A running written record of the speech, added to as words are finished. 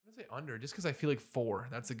say under just because I feel like 4.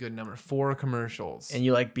 That's a good number. 4 commercials. And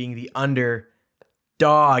you like being the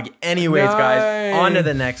underdog. Anyways, guys, on to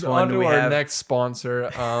the next one. On to our next sponsor.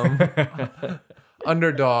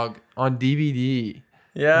 Underdog on DVD.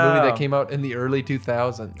 Yeah. A movie that came out in the early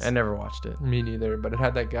 2000s. I never watched it. Me neither, but it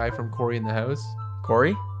had that guy from Corey in the House.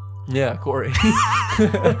 Corey? Yeah, Corey.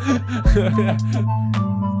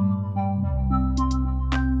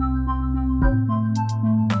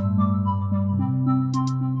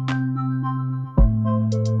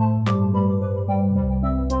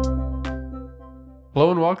 Hello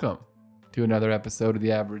and welcome to another episode of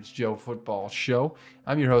the Average Joe Football Show.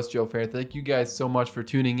 I'm your host, Joe Fair. Thank you guys so much for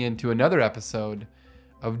tuning in to another episode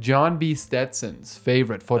of John B. Stetson's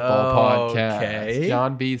favorite football podcast.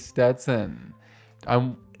 John B. Stetson.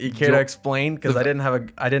 You care to explain? Because I didn't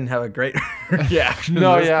have a great reaction.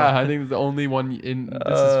 I think the only one in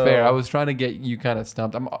this is fair. I was trying to get you kind of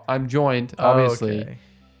stumped. I'm joined, obviously,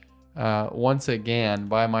 once again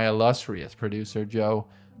by my illustrious producer, Joe.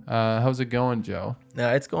 How's it going, Joe?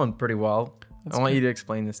 It's going pretty well. I want you to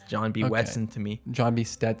explain this John B. Wetson to me. John B.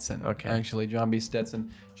 Stetson. Okay. Actually, John B.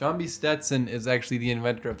 Stetson. John B. Stetson is actually the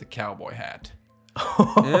inventor of the cowboy hat.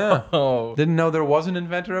 Yeah. Didn't know there was an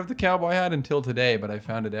inventor of the cowboy hat until today, but I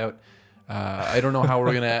found it out. I don't know how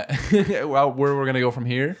we're gonna where we're gonna go from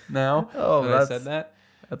here now. I said that.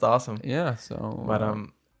 That's awesome. Yeah. So. But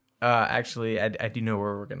actually, I do know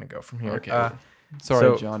where we're gonna go from here. Okay.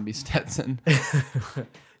 Sorry, John B. Stetson.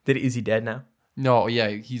 Is he dead now? No. Yeah.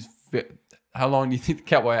 He's. How long do you think the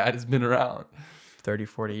cowboy hat has been around? 30,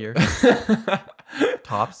 40 years.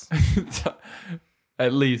 Tops.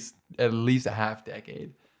 At least a half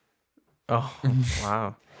decade. Oh,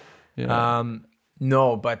 wow. Yeah.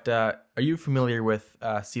 No, but are you familiar with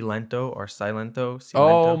Silento or Silento?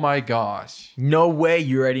 Oh my gosh. No way,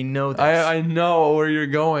 you already know this. I know where you're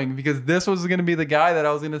going because this was going to be the guy that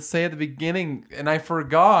I was going to say at the beginning and I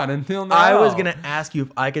forgot until now. I was going to ask you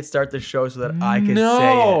if I could start the show so that I could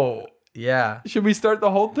say it. Yeah. Should we start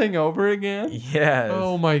the whole thing over again? Yes.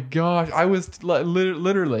 Oh my gosh. I was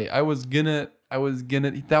literally, that was going to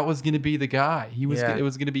be the guy. It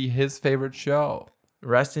was going to be his favorite show.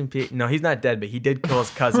 Rest in peace. No, he's not dead, but he did kill his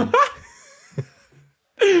cousin.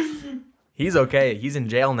 He's okay. He's in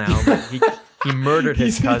jail now, but he murdered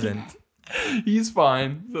his cousin. He's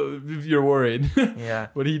fine, so if you're worried. Yeah.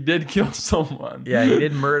 But he did kill someone. Yeah, he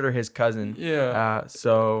did murder his cousin. Yeah.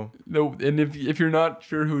 No, and if you're not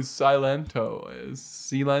sure who Silento is,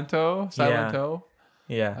 Silento?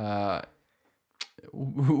 Yeah.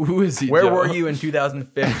 Who is he? Where Joe? were you in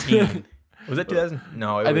 2015? Was it 2000?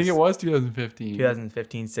 No, I think it was 2015.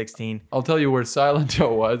 2015, 16. I'll tell you where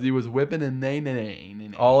Silento was. He was whipping and nay.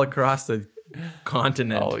 All across the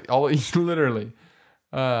continent. All literally.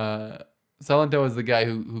 Silento is the guy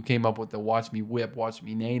who came up with the "Watch Me Whip, Watch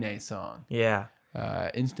Me Nay" song. Yeah.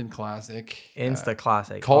 Instant classic.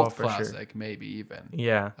 Classic. Cult classic, maybe even.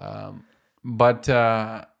 Yeah.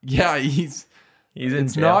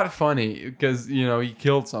 It's not funny because, he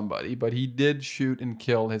killed somebody, but he did shoot and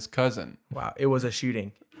kill his cousin. Wow. It was a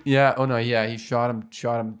shooting. Yeah. Oh no. Yeah. He shot him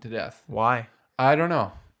to death. Why? I don't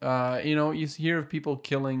know. You hear of people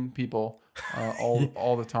killing people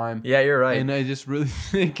all the time. Yeah, you're right. And I just really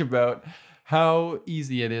think about how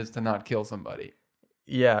easy it is to not kill somebody.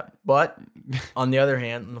 Yeah, but on the other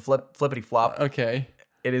hand, on the flippity flop, okay,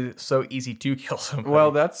 it is so easy to kill somebody.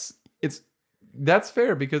 Well, that's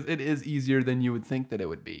fair because it is easier than you would think that it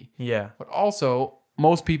would be. Yeah, but also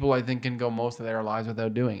most people I think can go most of their lives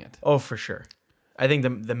without doing it. Oh, for sure. I think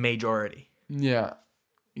the majority. Yeah,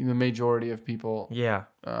 the majority of people. Yeah.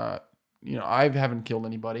 I haven't killed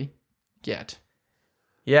anybody yet.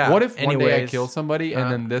 Yeah. What if one day I kill somebody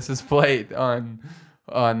and then this is played on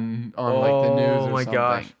like the news or something? Oh my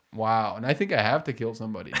gosh. Wow. And I think I have to kill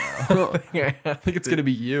somebody now. I think it's going to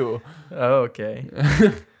be you. Oh, okay.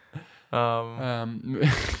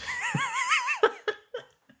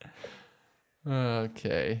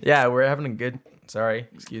 Okay. Yeah, we're having We're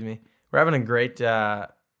having a great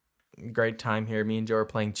time here. Me and Joe are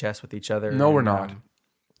playing chess with each other. No, we're not.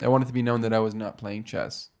 I want it to be known that I was not playing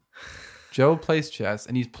chess. Joe plays chess,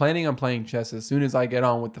 and he's planning on playing chess as soon as I get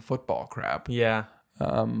on with the football crap. Yeah.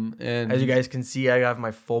 And as you guys can see, I have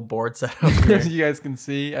my full board set up here. As you guys can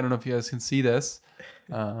see, I don't know if you guys can see this.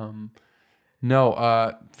 For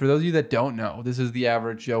those of you that don't know, this is the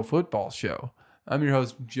Average Joe Football Show. I'm your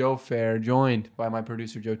host, Joe Fair, joined by my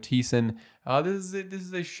producer, Joe Thiessen. This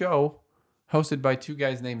is a show hosted by two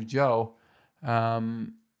guys named Joe.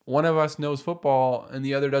 One of us knows football, and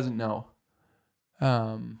the other doesn't know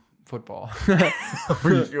football.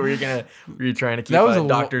 were you trying to keep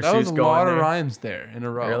Dr. Seuss going? That was a lot of rhymes there in a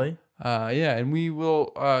row. Really? Yeah, and we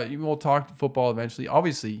will talk football eventually.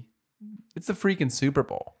 Obviously, it's the freaking Super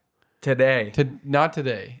Bowl. Today. Not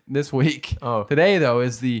today. This week. Oh. Today, though,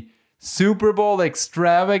 is the Super Bowl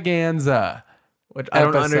extravaganza. Which I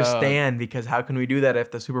don't understand, because how can we do that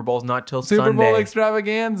if the Super Bowl's not till Sunday? Super Bowl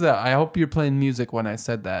extravaganza. I hope you're playing music when I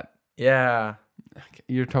said that. Yeah.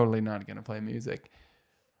 You're totally not going to play music.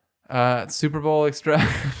 Super Bowl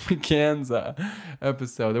extravaganza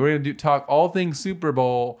episode. We're going to talk all things Super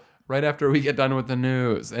Bowl right after we get done with the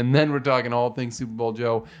news. And then we're talking all things Super Bowl,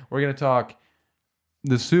 Joe. We're going to talk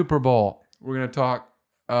the Super Bowl. We're going to talk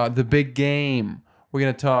the big game. We're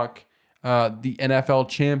going to talk the NFL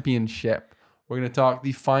championship. We're going to talk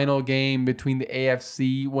the final game between the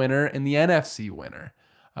AFC winner and the NFC winner.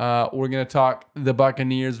 We're going to talk the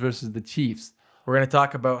Buccaneers versus the Chiefs. We're going to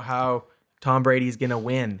talk about how Tom Brady's going to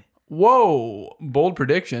win. Whoa, bold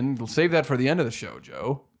prediction. We'll save that for the end of the show,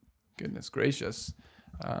 Joe. Goodness gracious.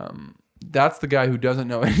 That's the guy who doesn't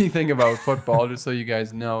know anything about football, just so you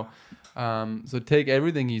guys know. So take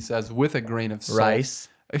everything he says with a grain of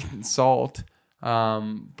salt.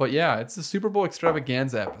 But yeah, it's the Super Bowl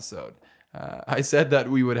extravaganza episode. I said that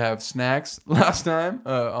we would have snacks last time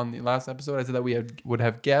on the last episode. I said that we would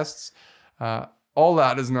have guests. All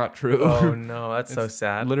that is not true. Oh no, that's so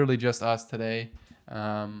sad. Literally just us today.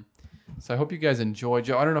 So I hope you guys enjoy.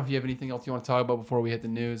 Joe, I don't know if you have anything else you want to talk about before we hit the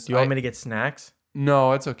news. Do you want me to get snacks?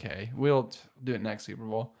 No, it's okay. We'll do it next Super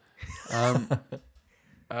Bowl.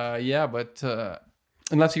 Yeah, but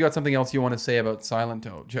unless you got something else you want to say about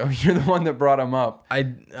Silento, Joe, you're the one that brought him up. I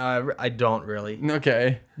don't really.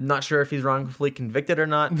 Okay. Not sure if he's wrongfully convicted or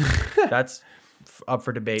not. That's up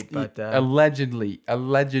for debate, but allegedly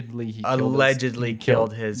he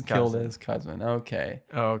killed his cousin. Okay.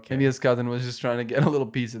 Okay. Maybe his cousin was just trying to get a little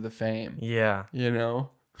piece of the fame. Yeah. You know?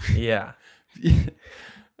 Yeah.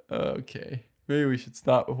 Okay. Maybe we should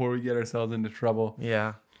stop before we get ourselves into trouble.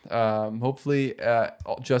 Yeah. Hopefully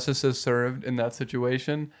justice is served in that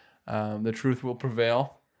situation. The truth will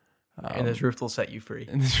prevail. And the truth will set you free.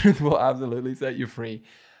 And the truth will absolutely set you free.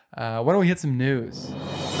 Why don't we hit some news?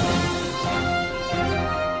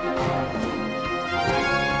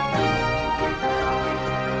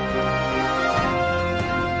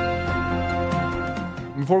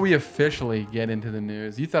 Before we officially get into the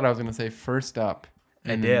news, you thought I was going to say first up.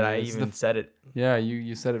 I did. I even said it. Yeah,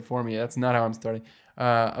 you said it for me. That's not how I'm starting.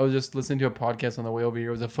 I was just listening to a podcast on the way over here.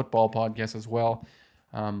 It was a football podcast as well.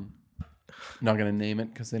 Not going to name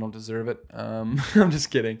it because they don't deserve it. I'm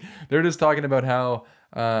just kidding. They're just talking about how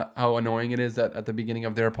annoying it is that at the beginning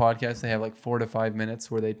of their podcast, they have like 4 to 5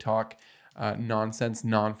 minutes where they talk nonsense,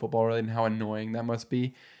 non-football related, and how annoying that must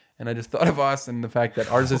be. And I just thought of us and the fact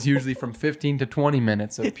that ours is usually from 15 to 20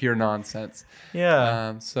 minutes of pure nonsense.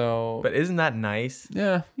 Yeah. But isn't that nice?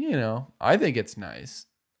 Yeah, I think it's nice.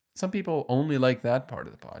 Some people only like that part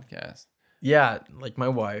of the podcast. Yeah, like my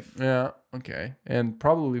wife. Yeah, okay. And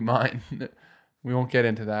probably mine. We won't get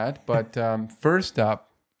into that. But first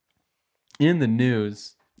up, in the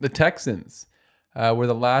news, the Texans were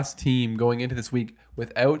the last team going into this week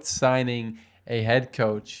without signing a head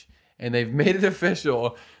coach. And they've made it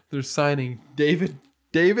official. They're signing David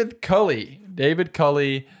Culley. David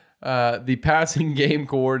Culley, the passing game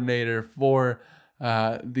coordinator for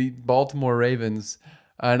the Baltimore Ravens.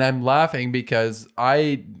 And I'm laughing because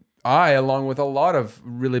I, along with a lot of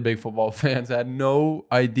really big football fans, had no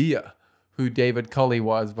idea who David Culley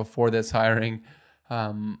was before this hiring.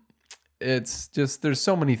 It's just, there's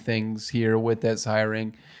so many things here with this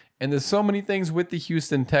hiring. And there's so many things with the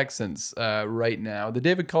Houston Texans right now. The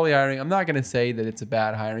David Culley hiring, I'm not going to say that it's a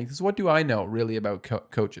bad hiring, because what do I know really about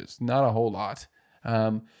coaches? Not a whole lot.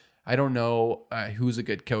 I don't know who's a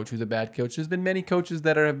good coach, who's a bad coach. There's been many coaches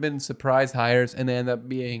that have been surprise hires and they end up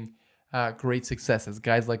being great successes.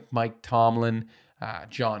 Guys like Mike Tomlin,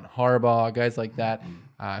 John Harbaugh, guys like that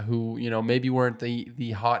who, maybe weren't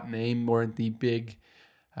the hot name, weren't the big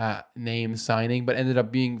name signing, but ended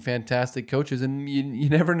up being fantastic coaches. And you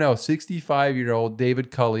never know. 65-year-old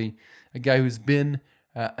David Culley, a guy who's been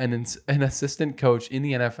an assistant coach in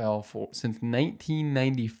the NFL since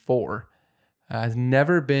 1994, has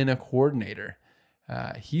never been a coordinator.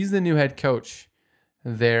 He's the new head coach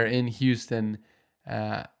there in Houston.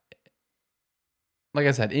 Like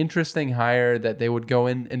I said, interesting hire that they would go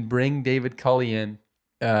in and bring David Culley in.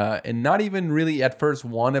 And not even really at first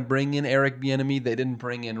want to bring in Eric Bieniemy. They didn't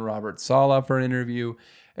bring in Robert Saleh for an interview.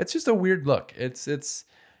 It's just a weird look. It's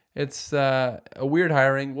a weird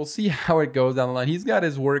hiring. We'll see how it goes down the line. He's got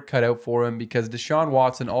his work cut out for him because Deshaun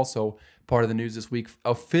Watson, also part of the news this week,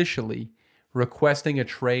 officially requesting a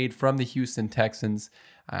trade from the Houston Texans.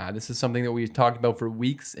 This is something that we've talked about for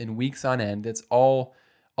weeks and weeks on end. It's all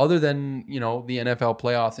other than, the NFL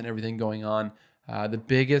playoffs and everything going on, the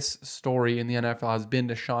biggest story in the NFL has been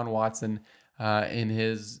Deshaun Watson in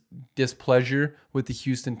his displeasure with the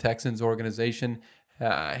Houston Texans organization,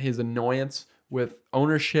 his annoyance with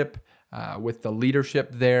ownership, with the leadership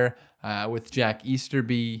there, with Jack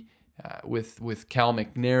Easterby, with Cal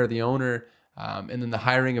McNair, the owner, and then the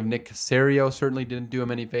hiring of Nick Caserio certainly didn't do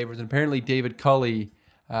him any favors. And apparently David Culley,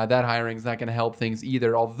 that hiring is not going to help things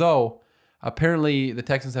either. Although apparently the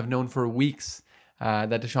Texans have known for weeks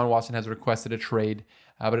that Deshaun Watson has requested a trade,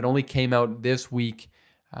 but it only came out this week.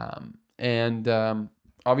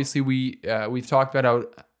 Obviously we've talked about how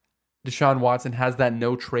Deshaun Watson has that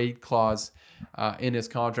no trade clause in his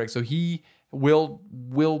contract, so he will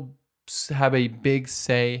have a big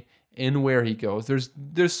say in where he goes.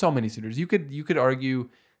 There's so many suitors. You could argue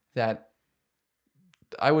that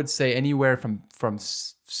I would say anywhere from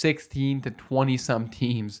 16 to 20 some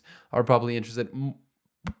teams are probably interested.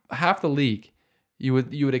 Half the league you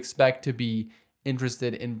would expect to be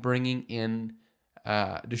interested in bringing in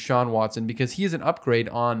Deshaun Watson, because he is an upgrade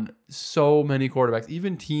on so many quarterbacks,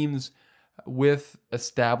 even teams with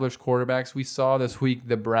established quarterbacks. We saw this week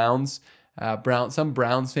the Browns, some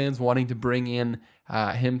Browns fans wanting to bring in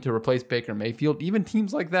him to replace Baker Mayfield. Even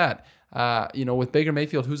teams like that, with Baker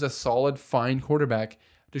Mayfield, who's a solid, fine quarterback,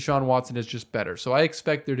 Deshaun Watson is just better. So I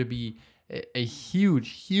expect there to be a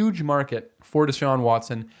huge, huge market for Deshaun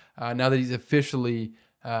Watson now that he's officially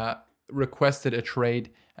requested a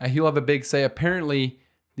trade. He'll have a big say. Apparently,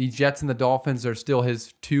 the Jets and the Dolphins are still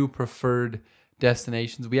his two preferred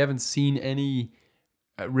destinations. We haven't seen any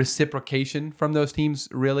reciprocation from those teams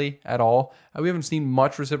really at all. We haven't seen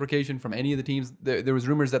much reciprocation from any of the teams. There was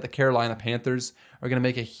rumors that the Carolina Panthers are going to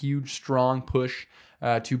make a huge, strong push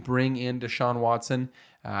to bring in Deshaun Watson.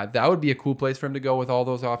 That would be a cool place for him to go with all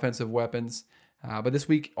those offensive weapons. But this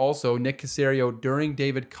week also, Nick Caserio, during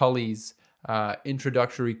David Culley's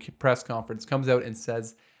introductory press conference, comes out and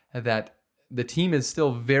says that the team is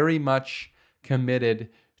still very much committed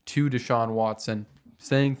to Deshaun Watson,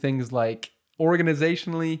 saying things like,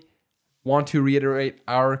 organizationally, want to reiterate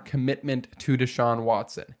our commitment to Deshaun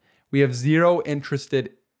Watson. We have zero interest in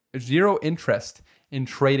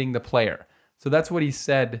trading the player. So that's what he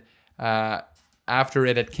said after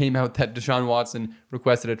it had came out that Deshaun Watson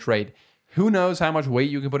requested a trade. Who knows how much weight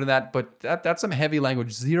you can put in that, but that's some heavy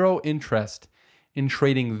language. Zero interest in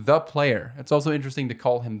trading the player. It's also interesting to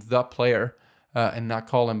call him the player and not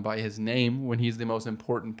call him by his name when he's the most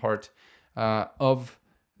important part of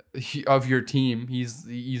your team.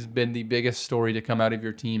 He's been the biggest story to come out of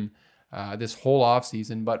your team this whole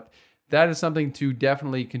offseason, but that is something to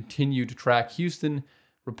definitely continue to track. Houston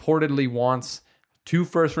reportedly wants 2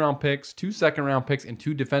 first-round picks, 2 second-round picks, and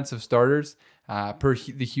 2 defensive starters, per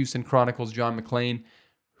the Houston Chronicles' John McClain.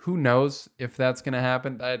 Who knows if that's going to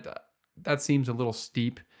happen? That seems a little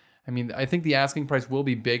steep. I mean, I think the asking price will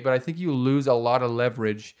be big, but I think you lose a lot of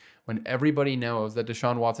leverage when everybody knows that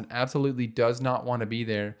Deshaun Watson absolutely does not want to be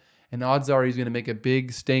there, and odds are he's going to make a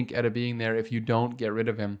big stink out of being there if you don't get rid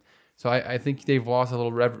of him. So I think they've lost a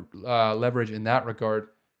little leverage in that regard.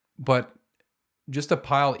 But just to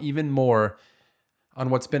pile even more on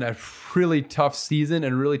what's been a really tough season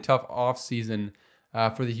and really tough offseason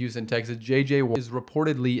for the Houston Texans, J.J. Watt is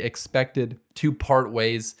reportedly expected to part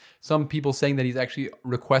ways. Some people saying that he's actually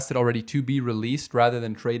requested already to be released rather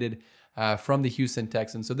than traded from the Houston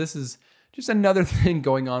Texans. So this is just another thing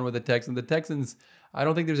going on with the Texans. The Texans, I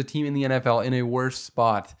don't think there's a team in the NFL in a worse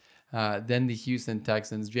spot than the Houston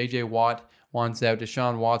Texans. J.J. Watt wants out.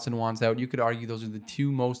 Deshaun Watson wants out. You could argue those are the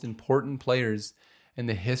 2 most important players in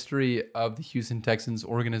the history of the Houston Texans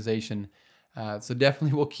organization. So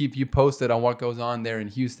definitely we'll keep you posted on what goes on there in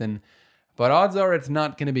Houston. But odds are it's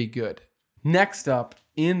not going to be good. Next up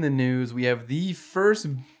in the news, we have the first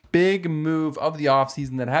big move of the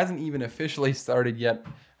offseason that hasn't even officially started yet.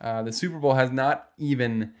 The Super Bowl has not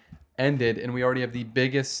even ended, and we already have the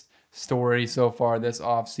biggest story so far this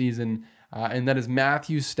offseason, and that is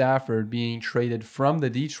Matthew Stafford being traded from the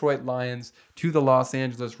Detroit Lions to the Los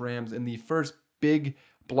Angeles Rams in the first big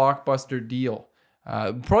blockbuster deal.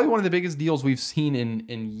 Probably one of the biggest deals we've seen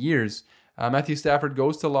in years. Matthew Stafford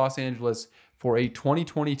goes to Los Angeles for a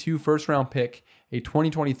 2022 first-round pick, a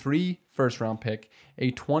 2023 first-round pick,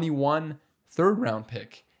 a 21 third-round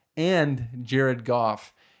pick, and Jared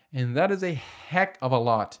Goff. And that is a heck of a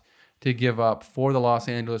lot to give up for the Los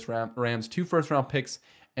Angeles Rams. 2 first-round picks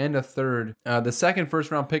and a third. The second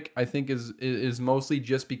first-round pick, I think, is mostly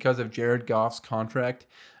just because of Jared Goff's contract.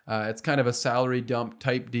 It's kind of a salary dump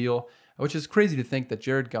type deal, which is crazy to think that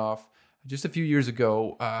Jared Goff, just a few years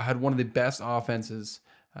ago, had one of the best offenses,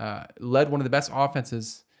 led one of the best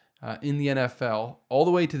offenses in the NFL, all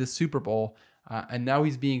the way to the Super Bowl, and now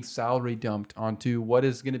he's being salary dumped onto what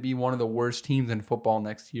is going to be one of the worst teams in football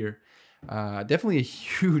next year. Definitely a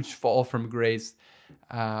huge fall from grace,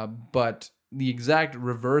 but the exact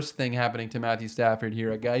reverse thing happening to Matthew Stafford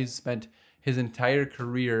here, a guy who's spent his entire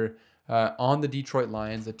career on the Detroit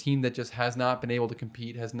Lions, a team that just has not been able to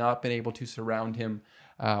compete, has not been able to surround him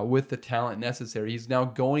with the talent necessary. He's now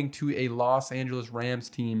going to a Los Angeles Rams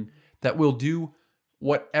team that will do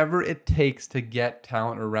whatever it takes to get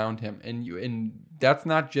talent around him. And that's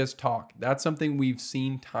not just talk. That's something we've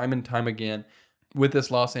seen time and time again with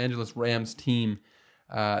this Los Angeles Rams team.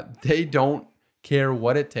 They don't care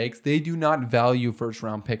what it takes. They do not value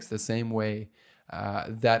first-round picks the same way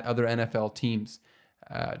that other NFL teams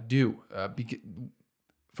do.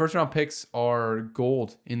 First-round picks are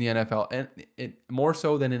gold in the NFL, and more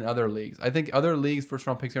so than in other leagues. I think other leagues,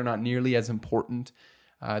 first-round picks are not nearly as important.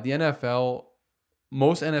 The NFL,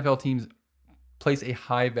 most NFL teams place a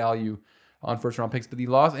high value on first-round picks, but the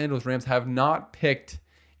Los Angeles Rams have not picked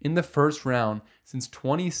in the first round since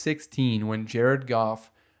 2016 when Jared Goff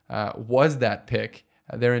was that pick.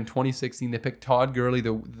 There in 2016, they picked Todd Gurley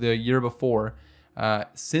the year before.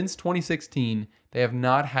 Since 2016, they have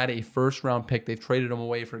not had a first-round pick. They've traded them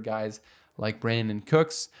away for guys like Brandon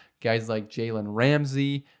Cooks, guys like Jalen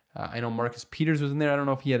Ramsey. I know Marcus Peters was in there. I don't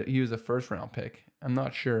know if he was a first-round pick. I'm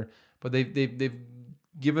not sure, but they've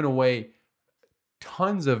given away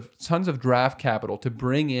tons of draft capital to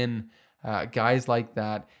bring in guys like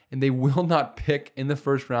that, and they will not pick in the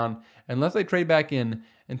first round unless they trade back in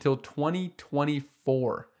until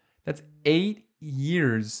 2024. That's 8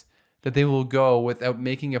 years that they will go without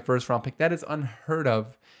making a first round pick. That is unheard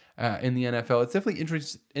of in the NFL. It's definitely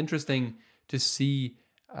interesting to see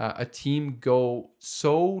a team go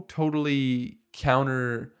so totally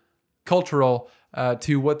counter-cultural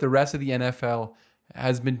to what the rest of the NFL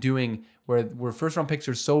has been doing, where first-round picks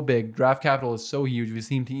are so big, draft capital is so huge. We've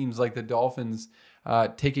seen teams like the Dolphins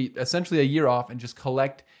take essentially a year off and just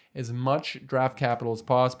collect as much draft capital as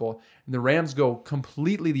possible. And the Rams go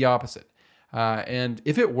completely the opposite. And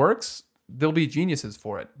if it works, they'll be geniuses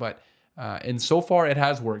for it. But and so far, it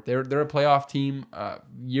has worked. They're a playoff team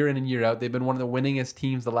year in and year out. They've been one of the winningest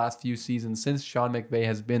teams the last few seasons since Sean McVay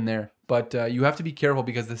has been there. But you have to be careful,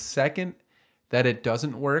 because the second that it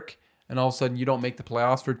doesn't work, and all of a sudden you don't make the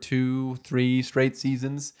playoffs for 2-3 straight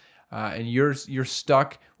seasons, and you're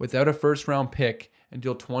stuck without a first-round pick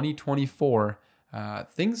until 2024,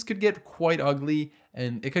 things could get quite ugly,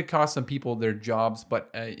 and it could cost some people their jobs.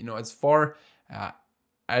 But as far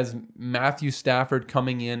as Matthew Stafford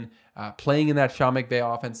coming in, playing in that Sean McVay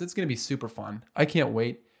offense, it's going to be super fun. I can't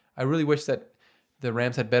wait. I really wish that the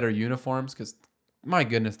Rams had better uniforms, because my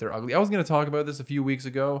goodness, they're ugly. I was going to talk about this a few weeks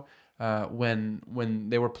ago when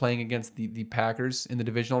they were playing against the Packers in the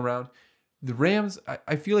divisional round. The Rams,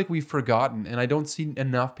 I feel like we've forgotten, and I don't see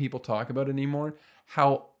enough people talk about it anymore,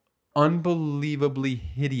 how unbelievably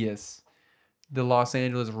hideous the Los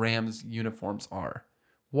Angeles Rams uniforms are.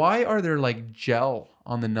 Why are there like gel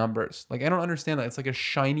on the numbers? Like, I don't understand that. It's like a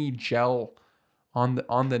shiny gel on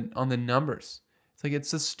the numbers. It's like,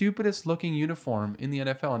 it's the stupidest looking uniform in the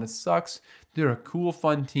NFL, and it sucks. They're a cool,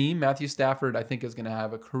 fun team. Matthew Stafford, I think, is going to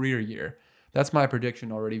have a career year. That's my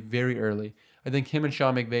prediction already, very early. I think him and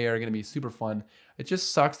Sean McVay are going to be super fun. It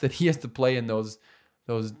just sucks that he has to play in those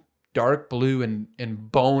dark blue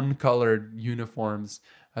and bone-colored uniforms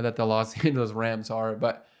that the Los Angeles Rams are,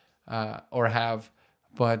 or have.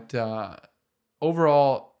 But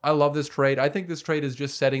overall, I love this trade. I think this trade is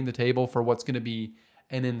just setting the table for what's going to be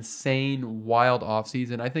an insane, wild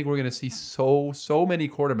offseason. I think we're going to see so many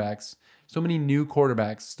quarterbacks, so many new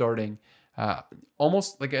quarterbacks starting.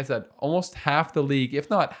 Almost, like I said, almost half the league, if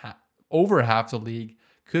not over half the league,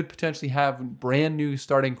 could potentially have brand new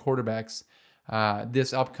starting quarterbacks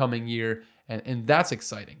this upcoming year. And that's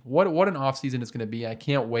exciting. What an offseason it's going to be. I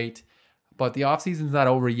can't wait. But the offseason's not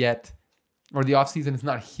over yet. Or the offseason is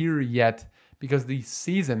not here yet, because the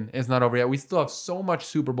season is not over yet. We still have so much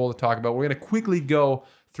Super Bowl to talk about. We're going to quickly go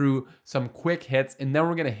through some quick hits, and then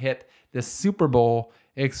we're going to hit the Super Bowl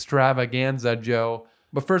extravaganza, Joe.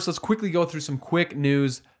 But first, let's quickly go through some quick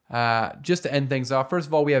news just to end things off. First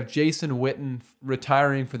of all, we have Jason Witten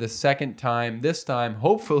retiring for the second time, this time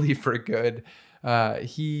hopefully for good.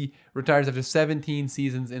 He retires after 17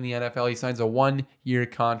 seasons in the NFL. He signs a 1-year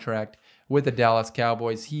contract with the Dallas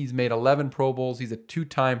Cowboys. He's made 11 Pro Bowls. He's a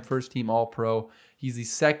 2-time first-team All-Pro. He's the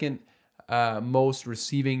second most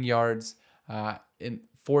receiving yards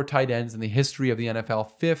for tight ends in the history of the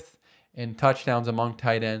NFL, 5th in touchdowns among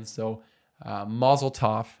tight ends. So mazel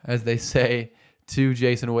tov, as they say, to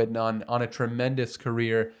Jason Witten on a tremendous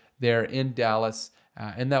career there in Dallas.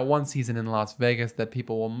 and that one season in Las Vegas that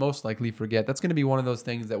people will most likely forget. That's going to be one of those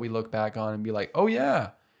things that we look back on and be like, oh yeah,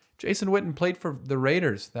 Jason Witten played for the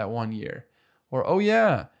Raiders that one year. Or, oh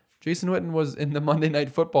yeah, Jason Witten was in the Monday Night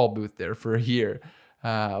Football booth there for a year.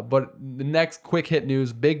 But the next quick hit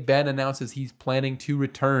news, Big Ben announces he's planning to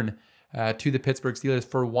return to the Pittsburgh Steelers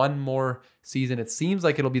for one more season. It seems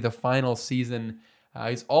like it'll be the final season.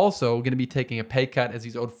 He's also going to be taking a pay cut as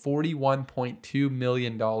he's owed $41.2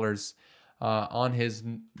 million on his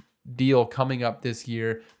deal coming up this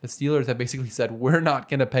year. The Steelers have basically said, we're not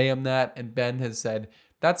going to pay him that. And Ben has said,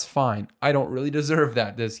 that's fine. I don't really deserve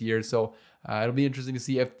that this year. So it'll be interesting to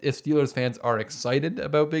see if Steelers fans are excited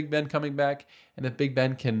about Big Ben coming back and if Big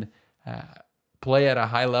Ben can play at a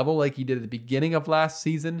high level like he did at the beginning of last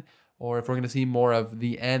season, or if we're going to see more of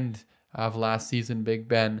the end of last season Big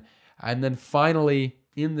Ben. And then finally,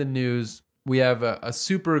 in the news, we have a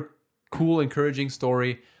super cool, encouraging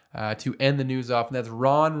story to end the news off, and that's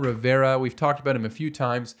Ron Rivera. We've talked about him a few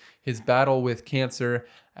times, his battle with cancer,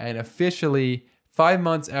 and officially 5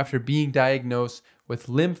 months after being diagnosed with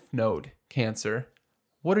lymph node cancer.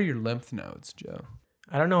 What are your lymph nodes, Joe?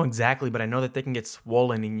 I don't know exactly, but I know that they can get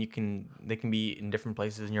swollen and they can be in different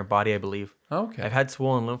places in your body, I believe. Okay. I've had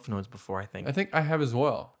swollen lymph nodes before, I think. I think I have as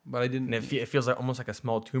well, but I didn't. And it feels like almost like a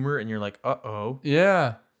small tumor, and you're like, uh-oh. Yeah.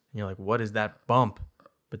 And you're like, what is that bump?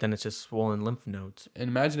 But then it's just swollen lymph nodes. And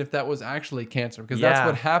imagine if that was actually cancer, because that's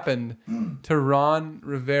what happened to Ron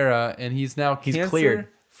Rivera, and he's now cleared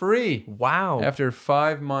free. Wow. After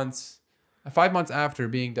 5 months. 5 months after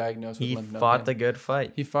being diagnosed with lymph node He fought cancer. the good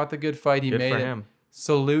fight. He fought the good fight. He Good made for it. him.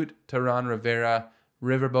 Salute to Ron Rivera,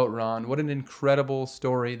 Riverboat Ron. What an incredible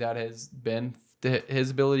story that has been.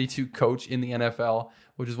 His ability to coach in the NFL,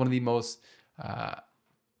 which is one of the most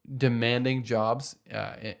demanding jobs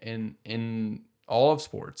in all of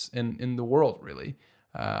sports and in the world, really.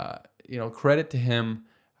 Credit to him.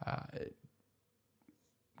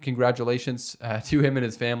 Congratulations to him and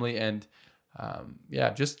his family, and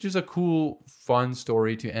just a cool, fun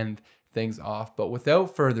story to end things off. But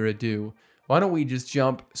without further ado, why don't we just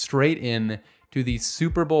jump straight in to the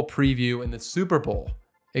Super Bowl preview and the Super Bowl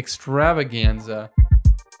extravaganza.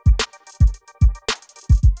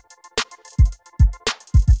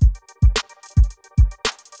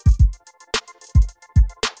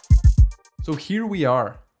 So here we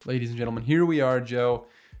are, ladies and gentlemen. Here we are, Joe.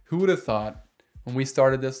 Who would have thought when we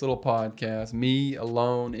started this little podcast, me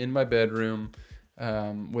alone in my bedroom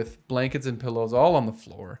with blankets and pillows all on the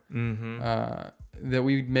floor, that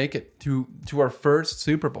we'd make it to our first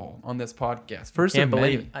Super Bowl on this podcast. First of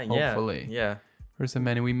many, hopefully. Yeah. First of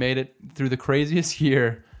many. We made it through the craziest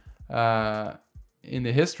year in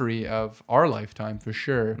the history of our lifetime, for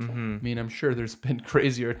sure. I mean, I'm sure there's been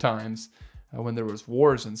crazier times when there was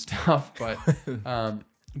wars and stuff, but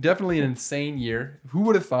definitely an insane year. Who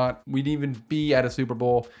would have thought we'd even be at a Super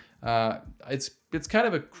Bowl? It's kind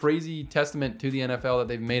of a crazy testament to the NFL that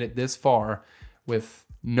they've made it this far with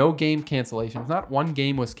no game cancellations. Not one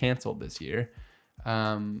game was canceled this year.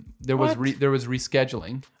 There was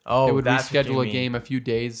rescheduling. Oh, they would that's what you reschedule a mean. game a few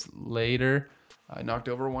days later. I knocked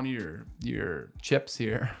over one of your chips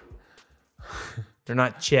here. They're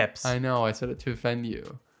not chips. I know. I said it to offend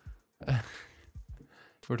you.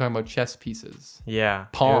 We're talking about chess pieces. Yeah.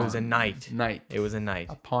 Pawn. It was a knight. It was a knight.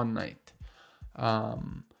 A pawn knight.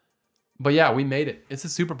 But yeah, we made it. It's a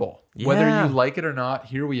Super Bowl. Whether you like it or not,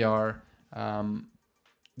 here we are. So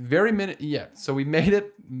we made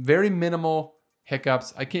it. Very minimal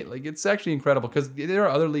hiccups. It's actually incredible because there are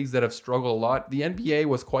other leagues that have struggled a lot. The NBA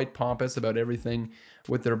was quite pompous about everything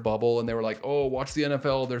with their bubble, and they were like, oh, watch the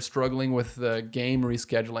NFL. They're struggling with the game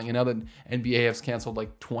rescheduling. And now the NBA has canceled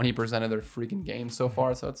like 20% of their freaking games so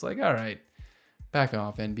far. So it's like, all right, back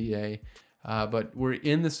off, NBA. But we're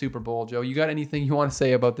in the Super Bowl. Joe, you got anything you want to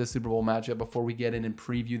say about this Super Bowl matchup before we get in and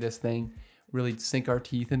preview this thing? Really sink our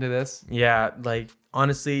teeth into this? Yeah,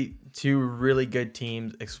 honestly, two really good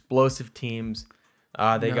teams, explosive teams.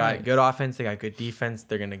 They got good offense. They got good defense.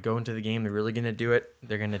 They're going to go into the game. They're really going to do it.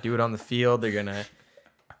 They're going to do it on the field.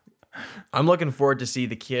 I'm looking forward to see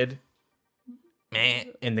the kid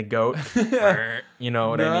and the goat. You know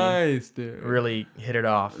what I mean? Nice, dude. Really hit it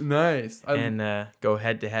off. Nice. And go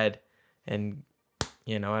head to head. And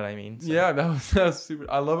you know what I mean? So. Yeah, that was super.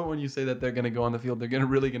 I love it when you say that they're going to go on the field. They're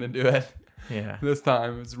really going to do it. Yeah. This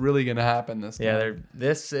time. It's really going to happen this time. Yeah,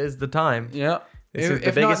 this is the time. Yeah. This is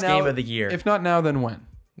the biggest game of the year. If not now, then when?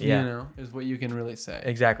 Yeah. Is what you can really say.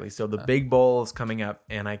 Exactly. So the big bowl is coming up,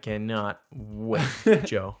 and I cannot wait,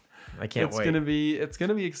 Joe. I can't wait. It's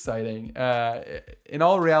gonna be exciting. In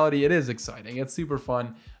all reality, it is exciting. It's super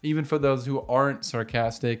fun, even for those who aren't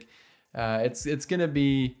sarcastic. It's gonna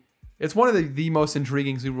be it's one of the most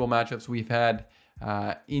intriguing Super Bowl matchups we've had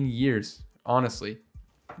in years, honestly.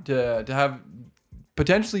 To have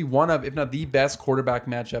potentially one of, if not the best quarterback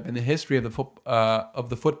matchup in the history of the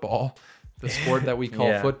football, the sport that we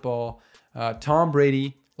call football. Tom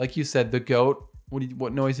Brady, like you said, the GOAT.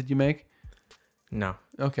 What noise did you make? No.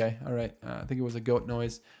 Okay, all right. I think it was a goat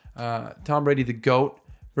noise. Tom Brady, the GOAT,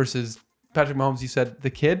 versus Patrick Mahomes. You said the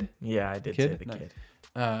kid? Yeah, I did say the kid.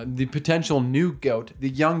 The potential new GOAT, the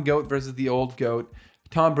young GOAT versus the old GOAT.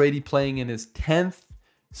 Tom Brady playing in his 10th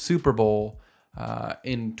Super Bowl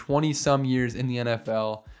in 20-some years in the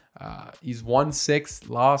NFL. He's won 6,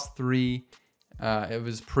 lost 3. It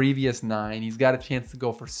was previous 9. He's got a chance to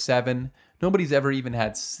go for 7. Nobody's ever even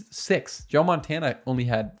had 6. Joe Montana only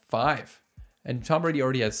had 5. And Tom Brady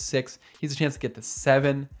already has 6. He has a chance to get to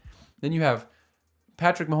 7. Then you have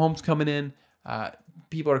Patrick Mahomes coming in.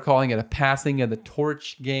 People are calling it a passing of the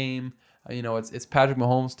torch game. It's Patrick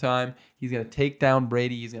Mahomes' time. He's going to take down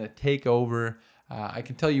Brady. He's going to take over. I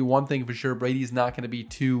can tell you one thing for sure. Brady's not going to be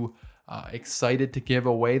too excited to give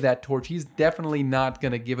away that torch. He's definitely not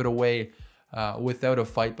going to give it away without a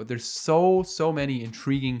fight. But there's so many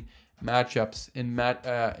intriguing matchups and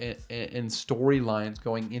storylines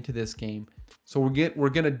going into this game. So we're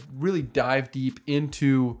gonna really dive deep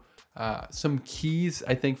into some keys,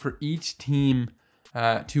 I think, for each team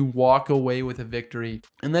to walk away with a victory,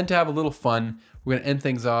 and then to have a little fun. We're gonna end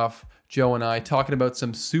things off, Joe and I, talking about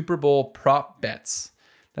some Super Bowl prop bets.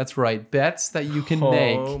 That's right, bets that you can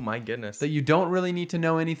make. Oh my goodness! That you don't really need to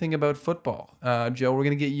know anything about football. Joe, we're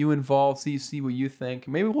gonna get you involved. See what you think.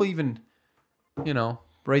 Maybe we'll even,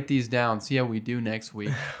 write these down, see how we do next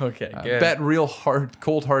week. Okay, good. Bet real hard,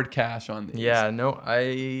 cold hard cash on these. Yeah, no,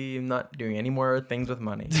 I'm not doing any more things with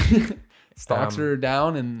money. Stocks are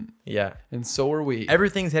down, and so are we.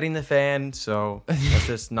 Everything's hitting the fan, so let's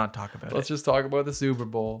just not talk about it. Let's just talk about the Super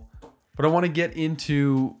Bowl. But I want to get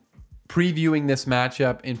into previewing this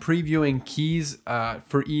matchup and previewing keys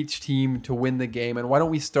for each team to win the game. And why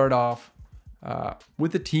don't we start off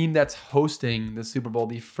with the team that's hosting the Super Bowl,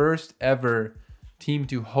 the first ever team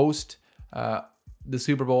to host the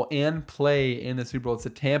Super Bowl and play in the Super Bowl. It's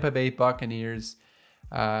the Tampa Bay Buccaneers,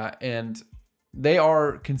 and they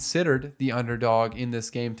are considered the underdog in this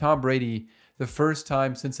game. Tom Brady, the first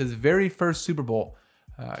time since his very first Super Bowl,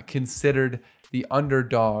 considered the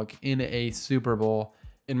underdog in a Super Bowl.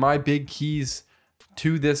 And my big keys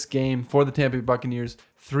to this game for the Tampa Bay Buccaneers,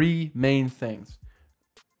 3 main things.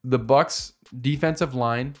 The Bucs defensive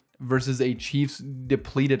line versus a Chiefs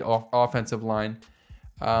depleted offensive line.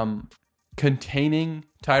 Containing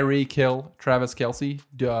Tyreek Hill, Travis Kelce,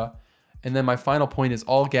 duh. And then my final point is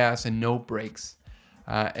all gas and no brakes.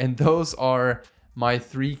 And those are my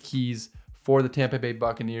 3 keys for the Tampa Bay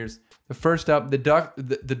Buccaneers. The first up, the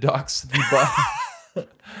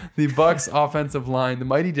Bucs offensive line. The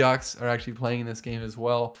Mighty Ducks are actually playing in this game as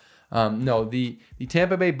well. The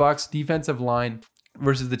Tampa Bay Bucs defensive line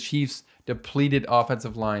versus the Chiefs depleted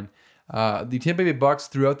offensive line. The Tampa Bay Bucs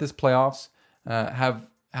throughout this playoffs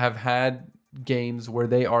have had games where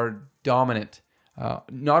they are dominant,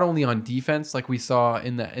 not only on defense like we saw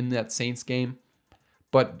in that Saints game,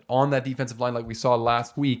 but on that defensive line like we saw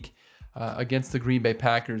last week against the Green Bay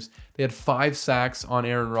Packers. They had 5 sacks on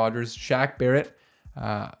Aaron Rodgers. Shaq Barrett,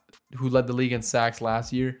 who led the league in sacks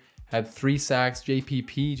last year, had 3 sacks.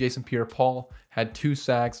 JPP, Jason Pierre-Paul, had 2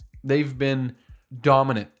 sacks. They've been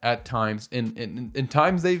dominant at times. In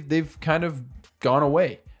times they've kind of gone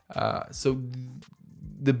away. So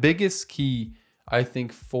the biggest key, I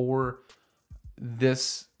think, for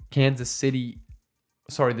this Tampa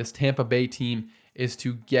Bay team is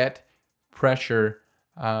to get pressure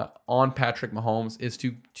on Patrick Mahomes, is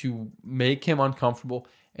to make him uncomfortable.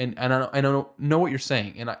 And I don't know what you're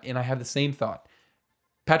saying, and I have the same thought.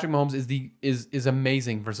 Patrick Mahomes is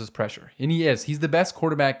amazing versus pressure, and he is. He's the best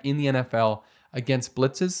quarterback in the NFL against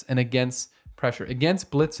blitzes and against pressure. Against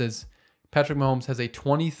blitzes, Patrick Mahomes has a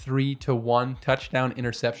 23-1 touchdown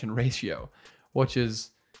interception ratio, which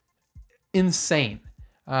is insane.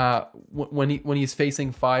 When he's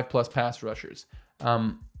facing 5+ pass rushers,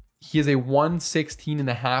 he has a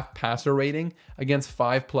 116.5 passer rating against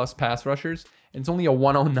 5+ pass rushers, and it's only a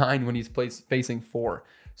 109 when he's facing 4.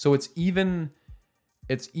 So it's even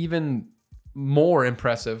more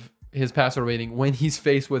impressive, his passer rating, when he's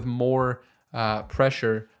faced with more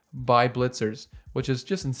pressure by blitzers, which is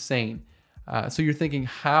just insane. So you're thinking,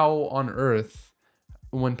 how on earth,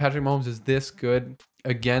 when Patrick Mahomes is this good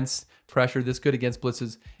against pressure, this good against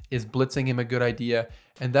blitzes, is blitzing him a good idea?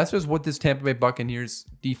 And that's just what this Tampa Bay Buccaneers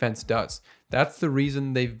defense does. That's the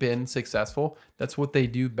reason they've been successful. That's what they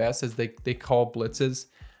do best, is they call blitzes.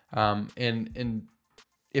 And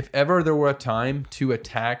if ever there were a time to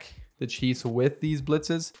attack the Chiefs with these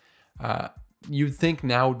blitzes, you'd think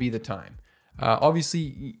now would be the time.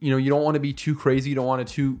 Obviously, you don't want to be too crazy. You don't want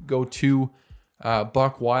to go too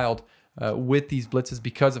buck wild with these blitzes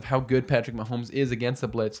because of how good Patrick Mahomes is against the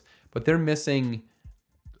blitz. But they're missing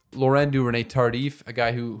Laurent Duvernay-Tardif, a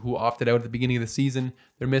guy who opted out at the beginning of the season.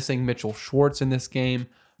 They're missing Mitchell Schwartz in this game.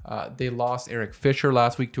 They lost Eric Fisher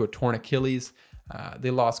last week to a torn Achilles.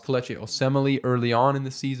 They lost Kelechi Osemele early on in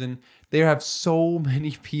the season. They have so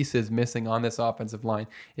many pieces missing on this offensive line.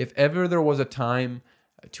 If ever there was a time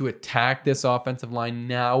to attack this offensive line,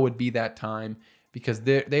 now would be that time, because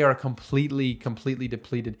they are completely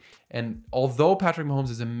depleted. And although Patrick Mahomes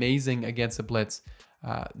is amazing against the blitz,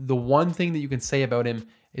 the one thing that you can say about him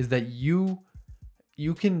is that you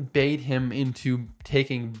can bait him into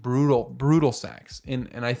taking brutal sacks. And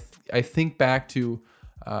I think back to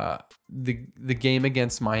the game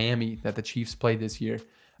against Miami that the Chiefs played this year,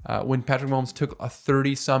 when Patrick Mahomes took a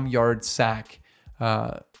 30-some yard sack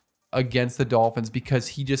against the Dolphins, because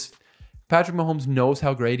Patrick Mahomes knows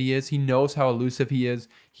how great he is. He knows how elusive he is.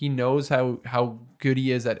 He knows how good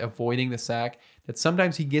he is at avoiding the sack, that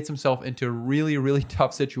sometimes he gets himself into really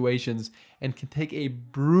tough situations and can take a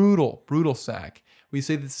brutal sack. We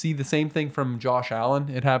see the same thing from Josh Allen.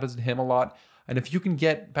 It happens to him a lot. And if you can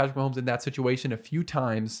get Patrick Mahomes in that situation a few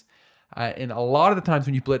times, and a lot of the times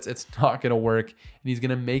when you blitz, it's not going to work, and he's going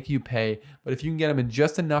to make you pay. But if you can get him in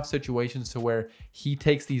just enough situations to where he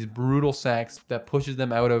takes these brutal sacks that pushes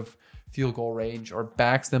them out of field goal range or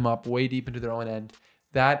backs them up way deep into their own end,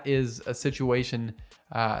 that is a situation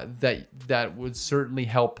that would certainly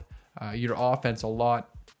help your offense a lot.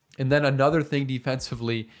 And then another thing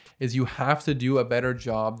defensively is you have to do a better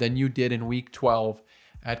job than you did in Week 12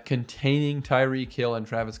 at containing Tyreek Hill and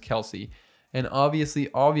Travis Kelce. And obviously,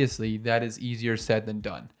 that is easier said than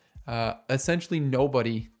done. Essentially,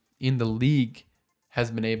 nobody in the league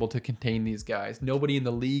has been able to contain these guys. Nobody in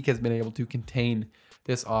the league has been able to contain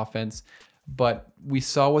this offense. But we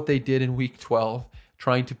saw what they did in Week 12,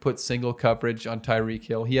 trying to put single coverage on Tyreek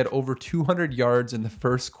Hill. He had over 200 yards in the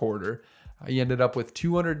first quarter. He ended up with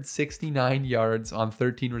 269 yards on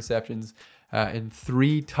 13 receptions and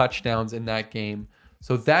 3 touchdowns in that game.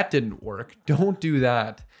 So that didn't work. Don't do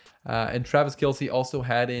that. And Travis Kelce also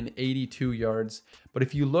had in 82 yards. But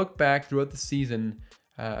if you look back throughout the season,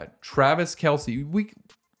 Travis Kelce,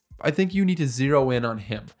 I think you need to zero in on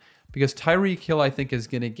him, because Tyreek Hill, I think, is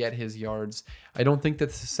going to get his yards. I don't think that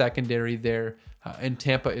the secondary there in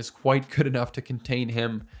Tampa is quite good enough to contain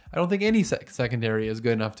him. I don't think any secondary is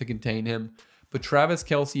good enough to contain him. But Travis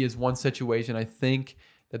Kelce is one situation I think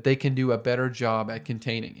that they can do a better job at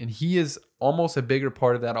containing. And he is almost a bigger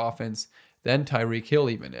part of that offense than Tyreek Hill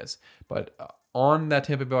even is. But on that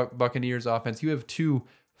Tampa Bay Buccaneers offense, you have 2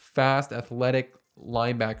 fast, athletic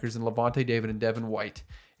linebackers in Levante David and Devin White.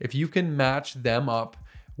 If you can match them up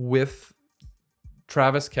with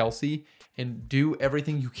Travis Kelce and do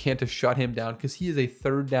everything you can to shut him down, because he is a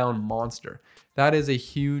third down monster. That is a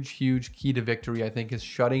huge key to victory, I think, is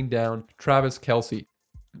shutting down Travis Kelce.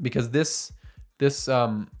 Because this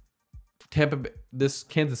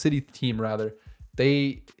Kansas City team,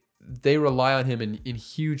 they rely on him in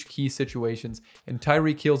huge key situations, and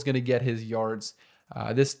Tyreek Hill's going to get his yards.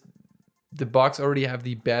 The Bucs already have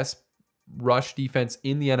the best rush defense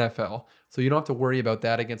in the NFL, so you don't have to worry about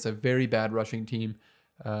that against a very bad rushing team.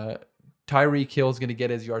 Tyreek Hill's going to get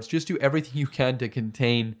his yards. Just do everything you can to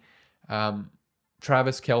contain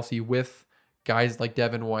Travis Kelce with guys like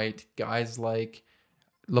Devin White, guys like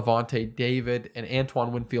Levante David, and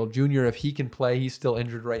Antoine Winfield Jr. If he can play, he's still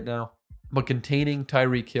injured right now. But containing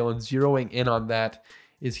Tyreek Hill and zeroing in on that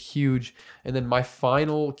is huge. And then my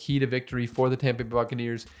final key to victory for the Tampa Bay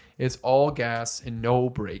Buccaneers is all gas and no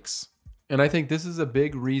brakes. And I think this is a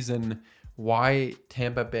big reason why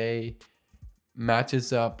Tampa Bay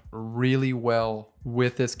matches up really well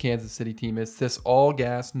with this Kansas City team. It's this all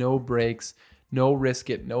gas, no brakes, no risk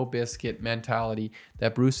it, no biscuit mentality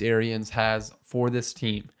that Bruce Arians has for this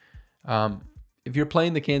team. If you're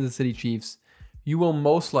playing the Kansas City Chiefs, you will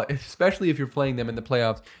most likely, especially if you're playing them in the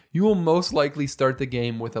playoffs, you will most likely start the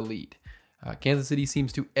game with a lead. Kansas City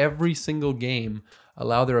seems to every single game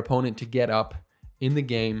allow their opponent to get up in the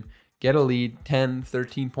game, get a lead, 10,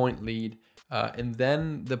 13-point lead, and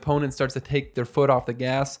then the opponent starts to take their foot off the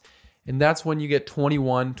gas, and that's when you get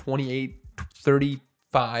 21, 28,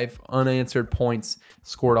 35 unanswered points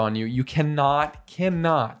scored on you. You cannot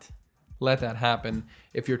let that happen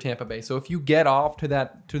if you're Tampa Bay. So if you get off to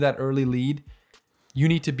that early lead, you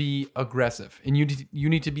need to be aggressive, and you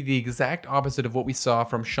need to be the exact opposite of what we saw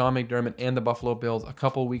from Sean McDermott and the Buffalo Bills a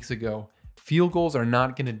couple weeks ago. Field goals are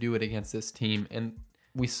not going to do it against this team, and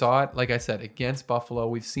We saw it, like I said, against Buffalo.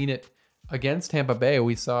 We've seen it against Tampa Bay.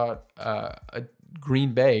 We saw a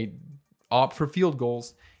Green Bay opt for field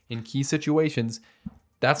goals in key situations.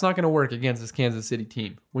 That's not going to work against this Kansas City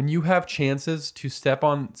team. When you have chances to step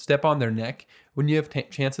on their neck, when you have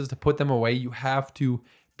chances to put them away, you have to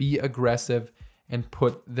be aggressive and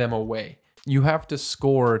put them away. You have to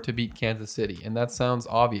score to beat Kansas City, and that sounds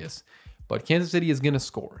obvious, but Kansas City is going to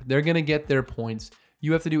score. They're going to get their points.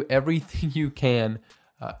 You have to do everything you can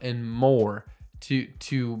and more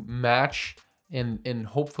to match and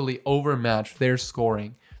hopefully overmatch their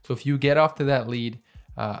scoring. So if you get off to that lead,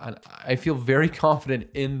 I feel very confident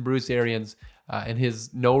in Bruce Arians and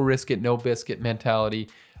his no risk it, no biscuit mentality,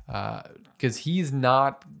 because he's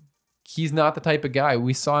not the type of guy.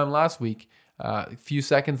 We saw him last week. A few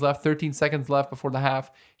seconds left, 13 seconds left before the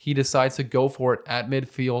half. He decides to go for it at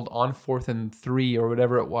midfield on 4th and 3 or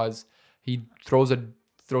whatever it was. He throws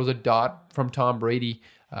a dot from Tom Brady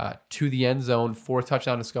to the end zone for a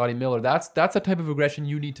touchdown to Scotty Miller. That's the type of aggression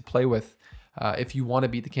you need to play with if you want to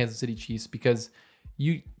beat the Kansas City Chiefs, because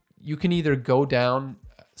you can either go down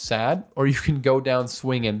sad or you can go down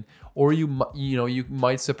swinging, or you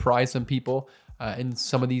might surprise some people and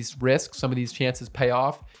some of these risks, some of these chances pay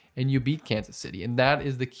off and you beat Kansas City. And that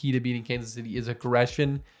is the key to beating Kansas City, is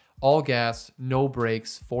aggression, all gas, no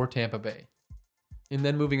brakes for Tampa Bay. And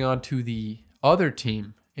then moving on to the other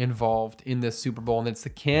team involved in this Super Bowl, and it's the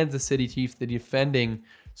Kansas City Chiefs, the defending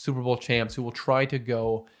Super Bowl champs, who will try to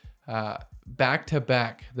go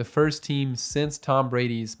back-to-back, the first team since Tom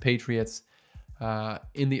Brady's Patriots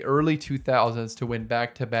in the early 2000s to win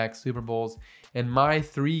back-to-back Super Bowls. And my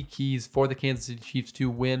 3 keys for the Kansas City Chiefs to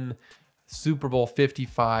win Super Bowl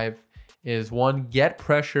 55 is 1, get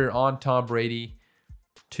pressure on Tom Brady,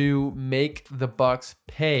 2, make the Bucs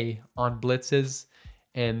pay on blitzes,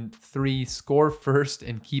 and 3, score first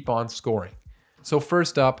and keep on scoring. So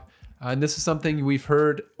first up, and this is something we've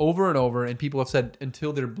heard over and over, and people have said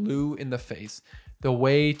until they're blue in the face, the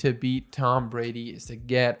way to beat Tom Brady is to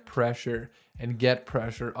get pressure and get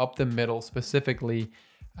pressure up the middle specifically.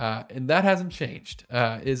 And that hasn't changed.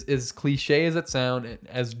 As cliche as it sounds,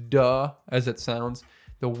 as duh as it sounds,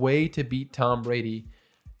 the way to beat Tom Brady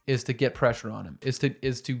is to get pressure on him, is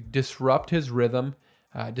to disrupt his rhythm,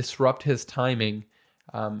 disrupt his timing.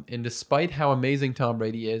 And despite how amazing Tom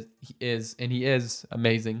Brady is, and he is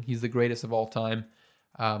amazing, he's the greatest of all time.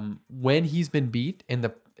 When he's been beat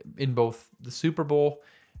in both the Super Bowl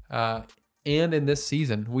and in this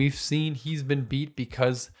season, we've seen he's been beat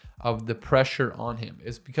because of the pressure on him.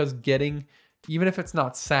 It's because even if it's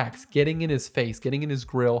not sacks, getting in his face, getting in his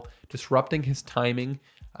grill, disrupting his timing,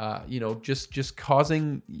 just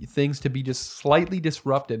causing things to be just slightly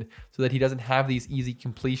disrupted so that he doesn't have these easy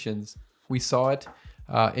completions. We saw it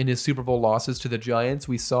in his Super Bowl losses to the Giants.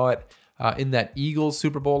 We saw it in that Eagles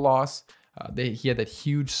Super Bowl loss. He had that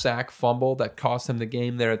huge sack fumble that cost him the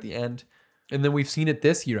game there at the end. And then we've seen it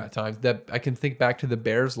this year at times. That I can think back to the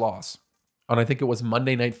Bears loss on, I think it was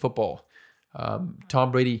Monday Night Football.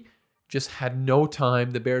 Tom Brady just had no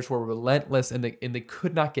time. The Bears were relentless, and they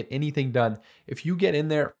could not get anything done. If you get in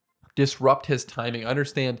there, disrupt his timing.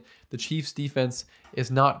 Understand the Chiefs' defense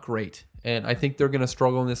is not great, and I think they're going to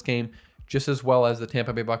struggle in this game just as well as the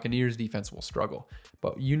Tampa Bay Buccaneers defense will struggle.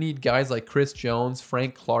 But you need guys like Chris Jones,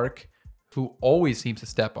 Frank Clark, who always seems to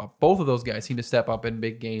step up. Both of those guys seem to step up in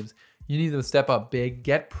big games. You need them to step up big,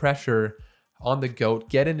 get pressure on the GOAT,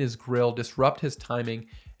 get in his grill, disrupt his timing,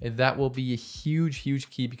 and that will be a huge, huge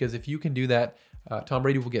key, because if you can do that, Tom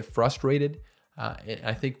Brady will get frustrated. And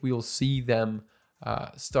I think we will see them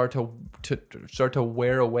start to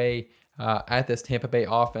wear away at this Tampa Bay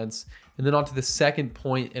offense. And then on to the second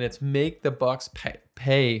point, and it's make the Bucs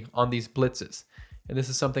pay on these blitzes. And this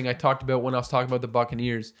is something I talked about when I was talking about the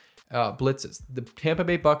Buccaneers. Blitzes. The Tampa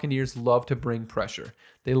Bay Buccaneers love to bring pressure.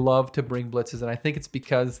 They love to bring blitzes, and I think it's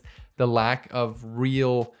because the lack of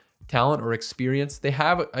real talent or experience. They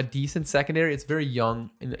have a decent secondary. It's very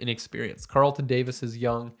young in experience. Carlton Davis is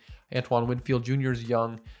young. Antoine Winfield Jr. is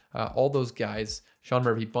young. All those guys, Sean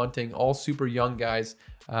Murphy Bunting, all super young guys.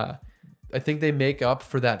 I think they make up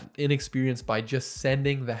for that inexperience by just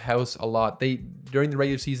sending the house a lot. During the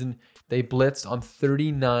regular season, they blitzed on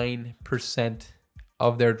 39%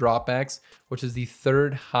 of their dropbacks, which is the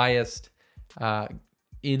third highest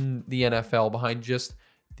in the NFL, behind just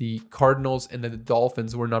the Cardinals and the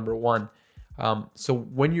Dolphins were number one. So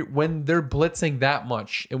when they're blitzing that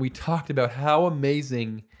much, and we talked about how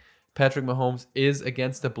amazing Patrick Mahomes is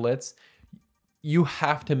against the blitz, you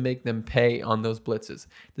have to make them pay on those blitzes.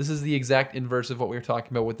 This is the exact inverse of what we were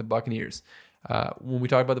talking about with the Buccaneers. When we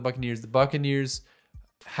talk about the Buccaneers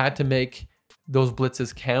had to make those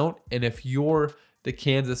blitzes count. And if you're the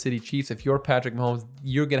Kansas City Chiefs, if you're Patrick Mahomes,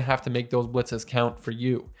 you're going to have to make those blitzes count for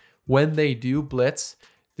you. When they do blitz,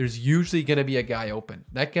 there's usually going to be a guy open.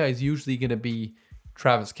 That guy's usually going to be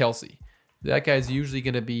Travis Kelce. That guy's usually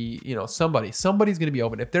going to be, somebody's going to be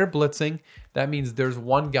open. If they're blitzing, that means there's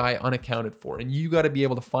one guy unaccounted for. And you got to be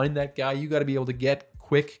able to find that guy. You got to be able to get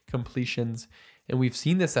quick completions. And we've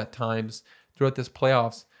seen this at times throughout this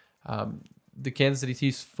playoffs. The Kansas City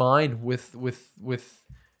Chiefs fine with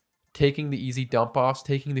taking the easy dump offs,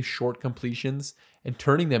 taking the short completions, and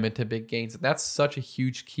turning them into big gains. And that's such a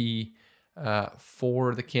huge key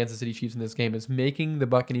for the Kansas City Chiefs in this game, is making the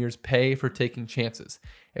Buccaneers pay for taking chances.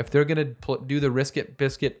 If they're going to do the risk it,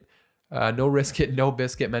 biscuit, no risk it, no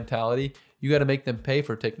biscuit mentality, you got to make them pay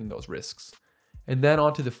for taking those risks. And then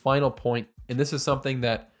on to the final point, and this is something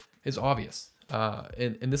that is obvious.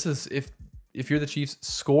 And this is if you're the Chiefs,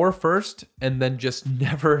 score first and then just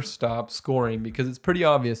never stop scoring, because it's pretty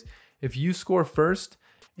obvious. If you score first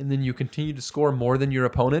and then you continue to score more than your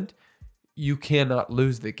opponent, you cannot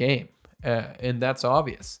lose the game. And that's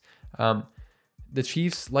obvious. The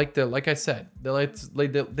Chiefs like I said,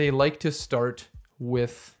 they like to start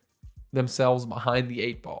with themselves behind the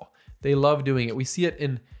 8 ball. They love doing it. We see it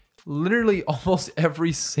in literally almost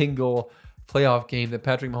every single playoff game that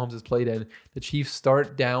Patrick Mahomes has played in. The Chiefs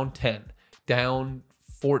start down 10, down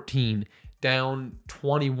 14, down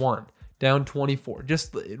 21, down 24.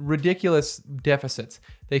 Just ridiculous deficits.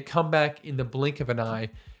 They come back in the blink of an eye,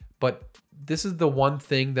 but this is the one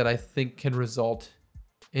thing that I think can result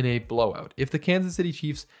in a blowout. If the Kansas City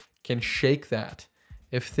Chiefs can shake that,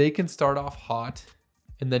 if they can start off hot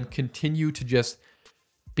and then continue to just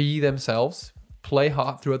be themselves, play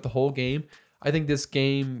hot throughout the whole game, I think this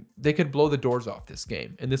game, they could blow the doors off this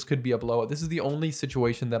game, and this could be a blowout. This is the only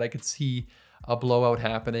situation that I could see a blowout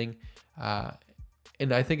happening,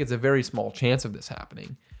 and I think it's a very small chance of this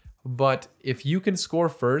happening. But if you can score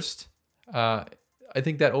first, I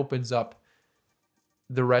think that opens up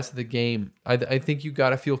the rest of the game. I think you got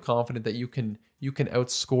to feel confident that you can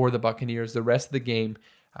outscore the Buccaneers the rest of the game,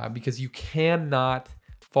 because you cannot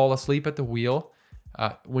fall asleep at the wheel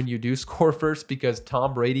when you do score first, because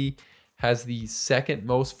Tom Brady has the second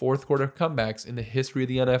most fourth quarter comebacks in the history of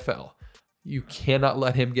the NFL. You cannot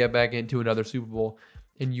let him get back into another Super Bowl,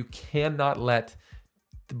 and you cannot let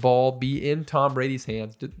the ball be in Tom Brady's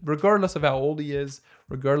hands, regardless of how old he is,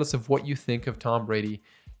 regardless of what you think of Tom Brady.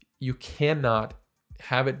 You cannot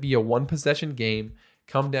have it be a one-possession game,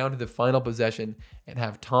 come down to the final possession, and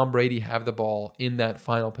have Tom Brady have the ball in that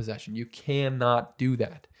final possession. You cannot do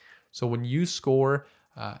that. So when you score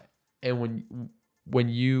and when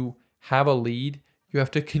you have a lead, you have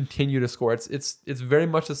to continue to score. It's very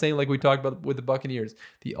much the same like we talked about with the Buccaneers,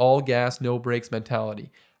 the all gas, no brakes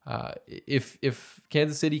mentality. If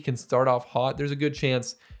Kansas City can start off hot, there's a good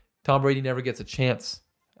chance Tom Brady never gets a chance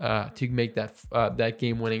to make that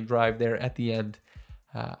game-winning drive there at the end.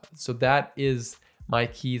 So that is my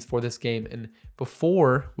keys for this game. And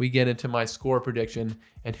before we get into my score prediction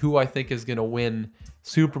and who I think is going to win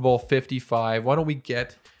Super Bowl 55, why don't we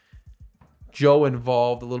get Joe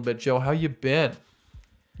involved a little bit. Joe, how you been?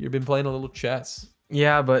 You've been playing a little chess.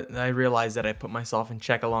 Yeah, but I realized that I put myself in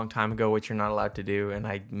check a long time ago, which you're not allowed to do, and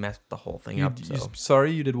I messed the whole thing up.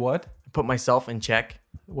 Sorry, you did what? I put myself in check.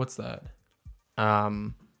 What's that?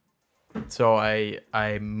 So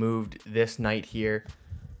I moved this knight here.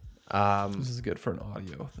 This is good for an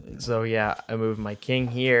audio thing. So yeah, I moved my king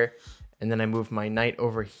here, and then I moved my knight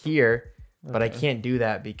over here. But I can't do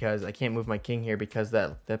that because I can't move my king here because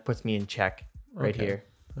that puts me in check right here.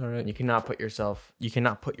 All right. You cannot put yourself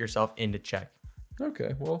into check.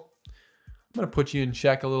 Okay, well, I'm going to put you in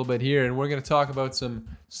check a little bit here, and we're going to talk about some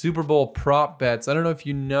Super Bowl prop bets. I don't know if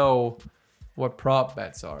you know what prop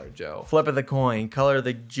bets are, Joe. Flip of the coin, color of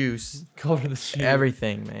the juice. Color of the juice.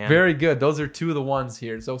 Everything, man. Very good. Those are two of the ones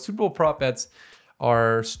here. So Super Bowl prop bets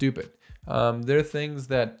are stupid. They're things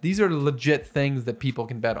these are legit things that people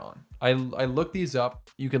can bet on. I looked these up.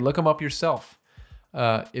 You can look them up yourself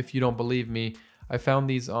if you don't believe me. I found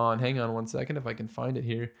these on, hang on one second if I can find it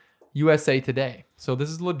here, USA Today. So this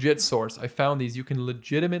is a legit source. I found these. You can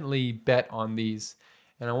legitimately bet on these.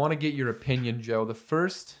 And I want to get your opinion, Joe. The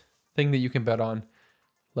first thing that you can bet on,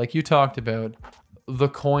 like you talked about, the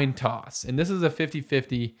coin toss. And this is a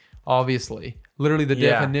 50-50, obviously. Literally the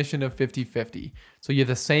definition of 50-50. So you have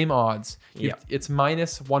the same odds. It's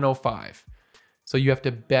minus 105. So you have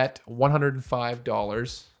to bet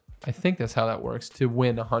 $105. I think that's how that works, to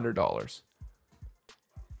win $100.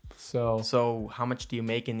 So how much do you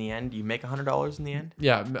make in the end? You make $100 in the end?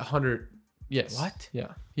 Yeah, 100. Yes. What?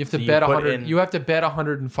 Yeah. You have to bet 100. You have to bet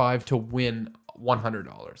 105 to win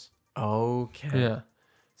 $100. Okay. Yeah.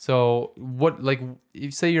 So what, like, if you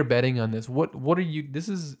say you're betting on this, what are you?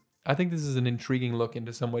 I think this is an intriguing look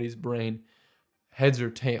into somebody's brain. Heads or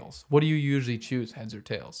tails? What do you usually choose, heads or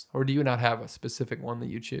tails? Or do you not have a specific one that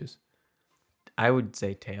you choose? I would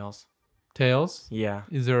say tails. Tails? Yeah.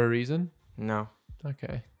 Is there a reason? No.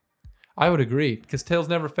 Okay. I would agree because tails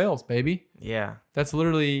never fails, baby. Yeah. That's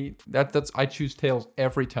literally that's I choose tails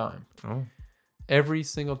every time. Oh. Every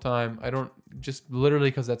single time. I don't just literally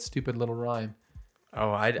because that stupid little rhyme.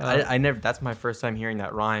 Oh, I never. That's my first time hearing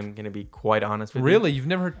that rhyme. Gonna be quite honest with you. Really? You've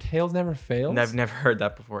never heard tails never fails? I've never heard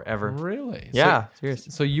that before ever. Really? Yeah. Seriously.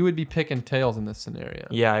 So you would be picking tails in this scenario.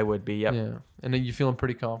 Yeah, I would be. Yep. Yeah. And then you feeling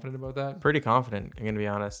pretty confident about that? Pretty confident. I'm gonna be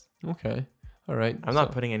honest. Okay. All right. I'm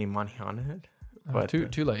not putting any money on it. But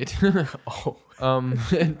too late. Oh. And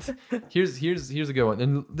here's a good one,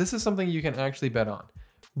 and this is something you can actually bet on.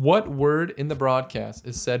 What word in the broadcast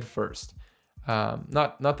is said first?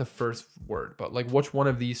 Not the first word, but like which one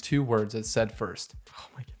of these two words is said first? Oh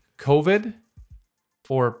my god. COVID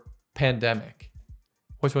or pandemic?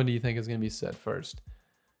 Which one do you think is going to be said first?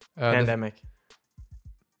 Pandemic.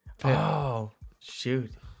 Oh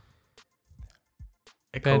shoot.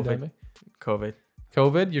 Pandemic. COVID.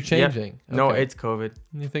 You're changing. Yep. No, Okay. it's COVID.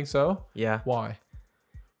 You think so? Yeah. Why?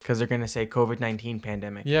 Because they're gonna say COVID-19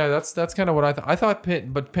 pandemic. Yeah, that's kind of what I thought. I thought,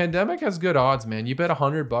 but pandemic has good odds, man. You bet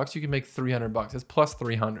 $100, you can make $300. It's plus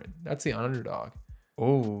 300. That's the underdog.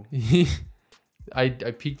 Oh. I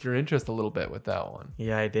piqued your interest a little bit with that one.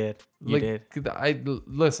 Yeah, I did. You did.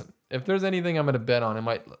 Listen. If there's anything I'm gonna bet on, it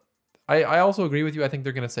might. I also agree with you. I think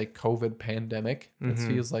they're gonna say COVID pandemic. That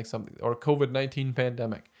feels like something, or COVID-19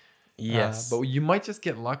 pandemic. Yes. But you might just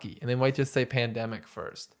get lucky, and they might just say pandemic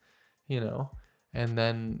first. And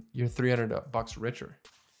then you're $300 richer.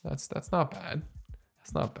 That's not bad.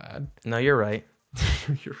 That's not bad. No, you're right.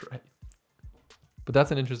 You're right. But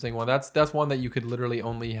that's an interesting one. That's one that you could literally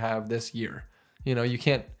only have this year. You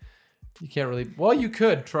can't really. Well, you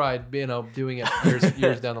could try, doing it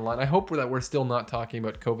years down the line. I hope that we're still not talking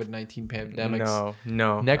about COVID-19 pandemics.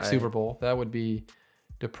 No. Next Super Bowl, that would be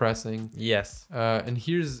depressing. Yes. And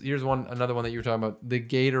here's another one that you were talking about, the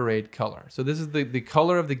Gatorade color. So this is the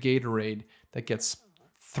color of the Gatorade that gets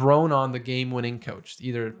thrown on the game-winning coach,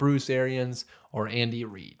 either Bruce Arians or Andy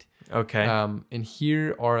Reid. Okay. And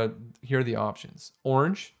here are the options.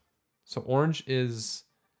 Orange. So orange is,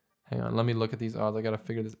 hang on, let me look at these odds. I gotta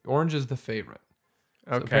figure this. Orange is the favorite.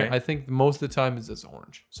 Okay. So I think most of the time it's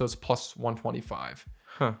orange. So it's plus 125.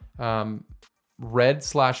 Huh.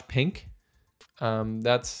 Red/pink.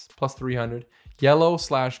 That's plus 300.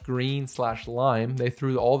 Yellow/green/lime. They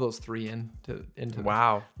threw all those three into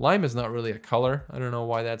Wow. Lime is not really a color. I don't know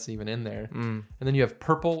why that's even in there. And then you have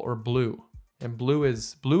purple or blue. And blue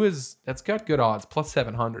is that's got good odds, plus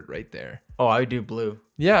 700 right there. Oh, I would do blue.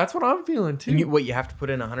 Yeah, that's what I'm feeling too. And you have to put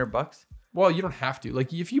in $100? Well, you don't have to.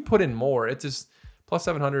 Like if you put in more, it's just plus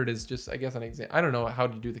 700 is just, I guess, an example. I don't know how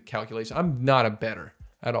to do the calculation. I'm not a bettor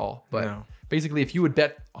at all, but No. basically, if you would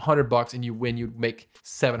bet $100 and you win, you'd make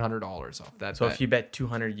 $700 off that. So bet. if you bet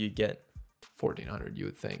 200, you get 1,400, you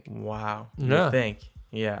would think. Wow. Yeah. You think?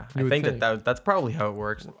 Yeah. You I would think think. that's probably how it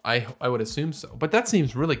works. I would assume so, but that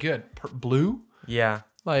seems really good. Blue, Yeah.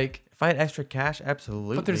 like, If I had extra cash,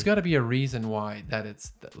 absolutely. but there's got to be a reason why it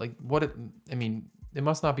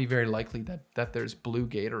must not be very likely that there's blue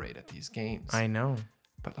Gatorade at these games. I know.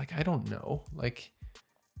 But like, I don't know. Like,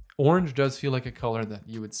 orange does feel like a color that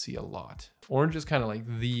you would see a lot. Orange is kind of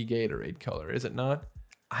like the Gatorade color, is it not?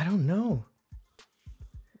 I don't know.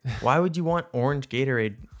 Why would you want orange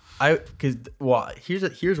Gatorade?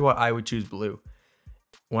 Here's what I would choose blue.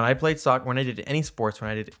 When I played soccer, when I did any sports,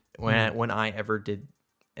 when I ever did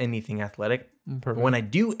anything athletic, Perfect. when I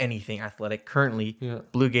do anything athletic currently,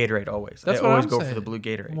 blue Gatorade always. That's I what always I'm go saying. for the blue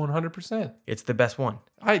Gatorade. 100%. It's the best one.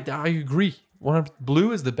 I agree.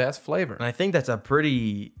 Blue is the best flavor. And I think that's a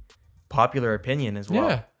pretty popular opinion as well.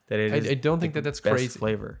 Yeah. That it is I don't think that's best crazy.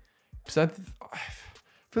 flavor. So I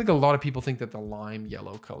feel like a lot of people think that the lime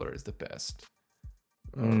yellow color is the best.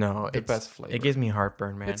 No, the it's best flavor. It gives me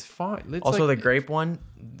heartburn, man. It's fine. It's also, like, the grape one,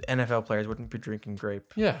 NFL players wouldn't be drinking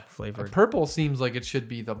grape. Yeah, flavored. Purple seems like it should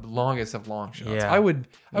be the longest of long shots. Yeah. I would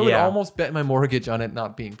almost bet my mortgage on it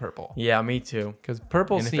not being purple. Yeah, me too. Because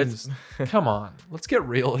purple And if seems. Come on, let's get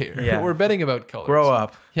real here. Yeah. We're betting about colors. Grow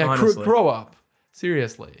up. Yeah, honestly. grow up.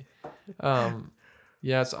 Seriously.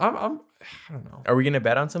 Yeah, so I don't know. Are we gonna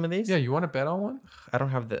bet on some of these? Yeah, you want to bet on one? I don't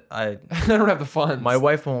have the. I don't have the funds. My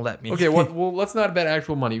wife won't let me. Okay, well, let's not bet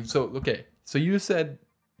actual money. So you said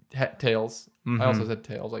tails. I also said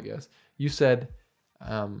tails, I guess. You said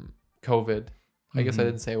COVID. I guess I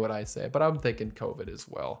didn't say what I say, but I'm thinking COVID as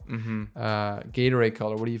well. Gatorade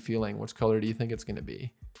color. What are you feeling? Which color do you think it's going to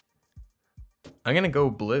be? I'm going to go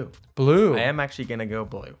blue. Blue. I am actually going to go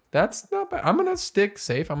blue. That's not bad. I'm going to stick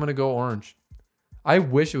safe. I'm going to go orange. I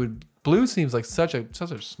wish it would. Blue seems like such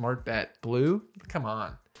a smart bet. Blue? Come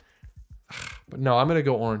on. But no, I'm going to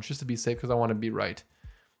go orange just to be safe because I want to be right.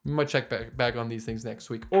 We might check back on these things next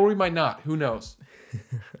week. Or we might not. Who knows?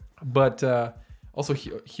 But also,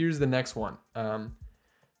 here's the next one.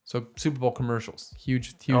 So Super Bowl commercials.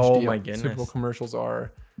 Huge Oh, deal. my goodness. Super Bowl commercials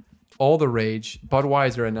are all the rage.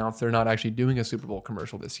 Budweiser announced they're not actually doing a Super Bowl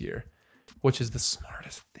commercial this year, which is the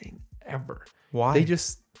smartest thing ever. Why? They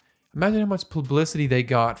just... Imagine how much publicity they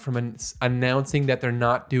got from announcing that they're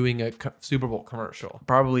not doing a Super Bowl commercial.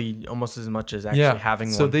 Probably almost as much as actually having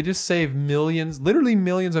one. So they just saved millions, literally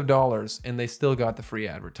millions of dollars, and they still got the free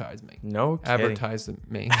advertising. No kidding. Advertising.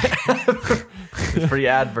 Free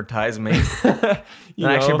advertisement. That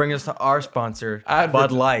actually brings us to our sponsor,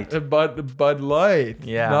 Bud Light. Bud Light.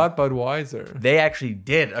 Yeah. Not Budweiser. They actually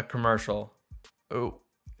did a commercial. Oh,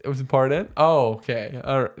 it was a part in? Oh, okay.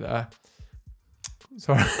 All right.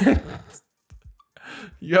 Sorry.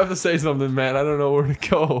 You have to say something, man. I don't know where to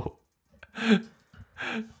go.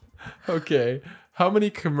 Okay. How many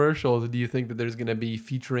commercials do you think that there's going to be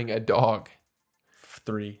featuring a dog?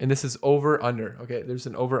 3. And this is over, under. Okay, there's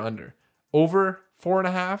an over, under. Over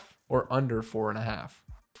 4.5 or under 4.5?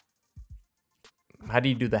 How do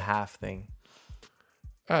you do the half thing?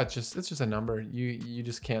 It's just a number. You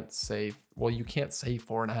just can't say, well, you can't say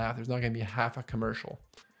 4.5. There's not going to be half a commercial.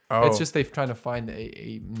 Oh. It's just they're trying to find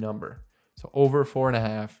a number. So over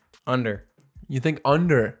 4.5. Under. You think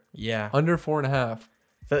under? Yeah. Under 4.5.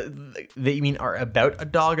 That you mean are about a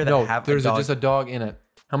dog or that have there's a dog? just a dog in it.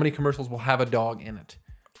 How many commercials will have a dog in it?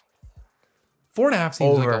 4.5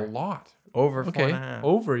 seems like a lot. Over Okay, 4.5.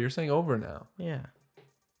 over. You're saying over now. Yeah.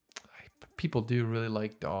 People do really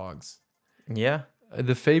like dogs. Yeah.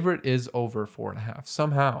 The favorite is over 4.5.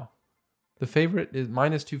 Somehow, the favorite is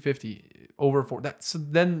minus 250. Over 4. So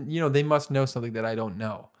then they must know something that I don't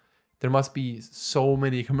know. There must be so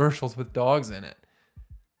many commercials with dogs in it.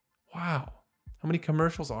 Wow. How many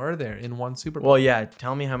commercials are there in one Super Bowl? Well, yeah.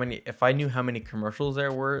 Tell me how many. If I knew how many commercials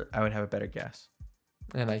there were, I would have a better guess.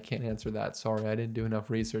 And I can't answer that. Sorry, I didn't do enough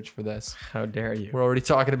research for this. How dare you? We're already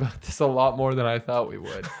talking about this a lot more than I thought we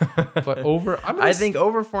would. But over, I think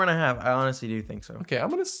over 4.5. I honestly do think so. Okay, I'm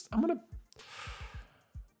gonna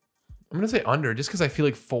say under, just because I feel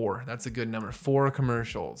like 4. That's a good number. 4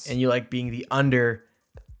 commercials. And you like being the under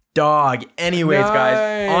dog. Anyways,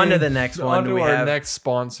 guys, on to the next one. On to our next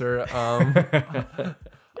sponsor,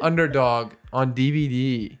 Underdog on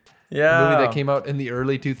DVD. Yeah. A movie that came out in the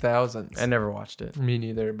early 2000s. I never watched it. Me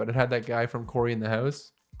neither, but it had that guy from Corey in the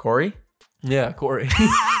House. Corey? Yeah, Corey.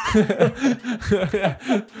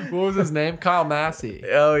 What was his name? Kyle Massey.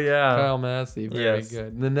 Oh, yeah. Kyle Massey. Very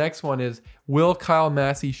good. And the next one is, will Kyle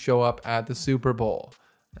Massey show up at the Super Bowl?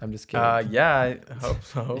 I'm just kidding. Yeah, I hope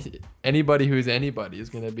so. Anybody who's anybody is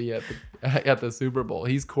going to be at the Super Bowl.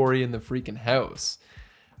 He's Corey in the freaking House.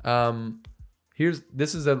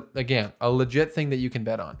 This is a legit thing that you can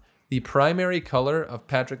bet on. The primary color of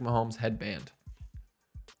Patrick Mahomes' headband.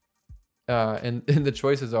 And the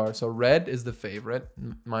choices are, so red is the favorite,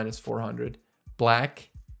 minus 400. Black,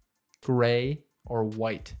 gray, or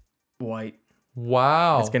white. White.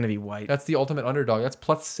 Wow. It's going to be white. That's the ultimate underdog. That's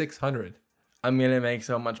plus 600. I'm going to make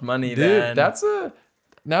so much money, dude, then.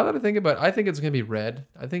 Now that I think about it, I think it's going to be red.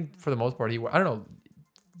 I think for the most part, I don't know.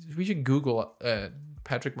 We should Google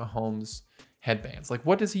Patrick Mahomes headbands. Like,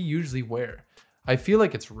 what does he usually wear? I feel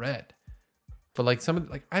like it's red. But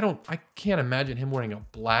I can't imagine him wearing a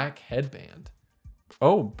black headband.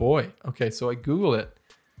 Oh boy. Okay, so I Google it.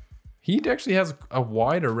 He actually has a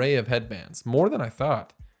wide array of headbands, more than I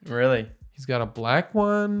thought. Really? He's got a black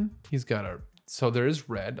one. So there is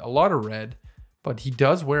red, a lot of red, but he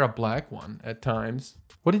does wear a black one at times.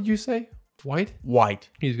 What did you say? White? White.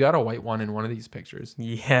 He's got a white one in one of these pictures.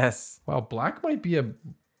 Yes. Wow, black might be a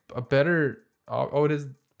better. Oh, it is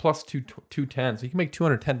plus 210. So you can make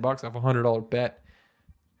 $210 off a $100 bet.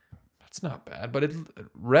 That's not bad. But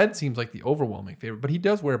red seems like the overwhelming favorite. But he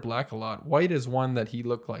does wear black a lot. White is one that he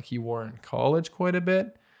looked like he wore in college quite a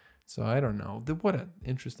bit. So I don't know. What an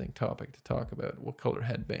interesting topic to talk about. What color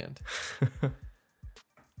headband?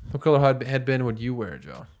 What color headband would you wear,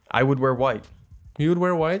 Joe? I would wear white. You would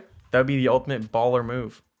wear white? That would be the ultimate baller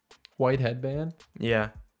move. White headband? Yeah.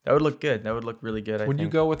 That would look good. That would look really good, I think. Would you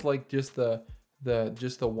go with like just the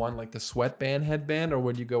one, like the sweatband headband, or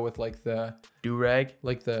would you go with like the do-rag?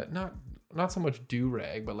 Like the not so much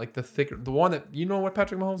do-rag, but like the thicker, the one that, you know what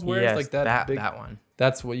Patrick Mahomes wears? Yes, like that big, that one.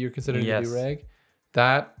 That's what you're considering the do-rag?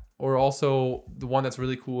 That, or also the one that's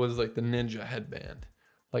really cool is like the ninja headband.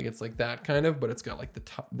 Like it's like that kind of, but it's got like the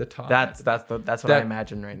top. That's what I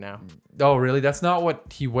imagine right now. Oh, really? That's not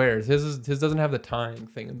what he wears. His doesn't have the tying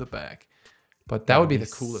thing in the back. But that would be the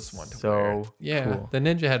coolest one to wear. Yeah, cool. The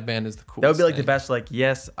ninja headband is the coolest. That would be like the best. Like,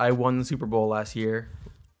 yes, I won the Super Bowl last year.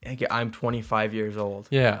 I'm 25 years old.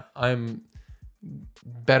 Yeah, I'm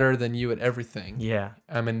better than you at everything. Yeah,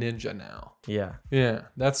 I'm a ninja now. Yeah, yeah,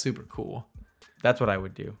 that's super cool. That's what I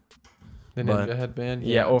would do. The ninja headband.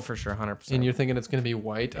 Yeah, oh for sure, 100%. And you're thinking it's gonna be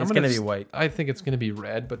white? It's gonna be white. I think it's gonna be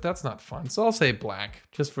red, but that's not fun. So I'll say black,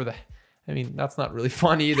 just for the. I mean, that's not really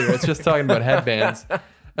fun either. It's just talking about headbands.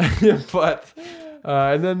 But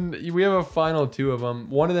and then we have a final two of them.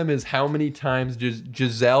 One of them is how many times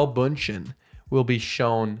Gisele Bündchen will be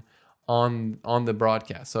shown on the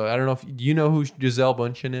broadcast. So I don't know if do you know who Gisele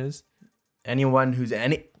Bündchen is? Anyone who's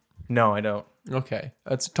No, I don't. Okay,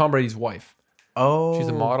 that's Tom Brady's wife. Oh, she's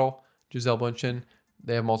a model, Gisele Bündchen.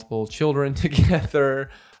 They have multiple children together.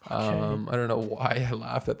 Okay. I don't know why I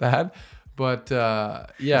laughed at that, but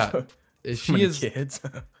yeah, she is. Kids.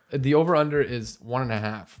 The over-under is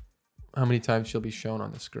 1.5. How many times she'll be shown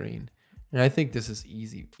on the screen? And I think this is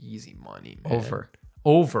easy money, man.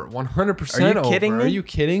 Over. 100% Are you kidding me? Are you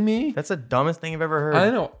kidding me? That's the dumbest thing I've ever heard. I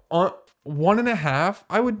know.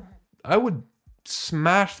 1.5, I would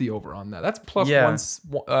smash the over on that. That's plus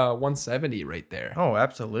 170 right there. Oh,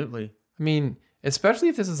 absolutely. I mean, especially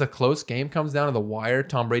if this is a close game, comes down to the wire,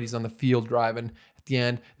 Tom Brady's on the field driving. At the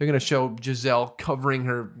end, they're going to show Gisele covering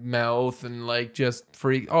her mouth and like just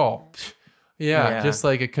freak. Oh, yeah, just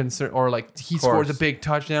like a concern. Or like he scores a big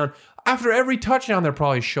touchdown. After every touchdown, they're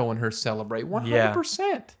probably showing her celebrate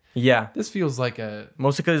 100%. Yeah. This feels like a...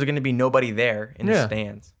 Mostly because there's going to be nobody there in the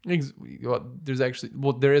stands. Well,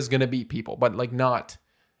 there is going to be people, but like not,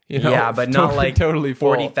 Yeah, but not like totally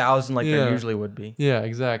 40,000 like there usually would be. Yeah,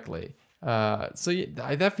 exactly. So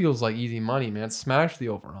that feels like easy money, man. Smash the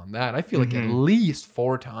over on that. I feel like at least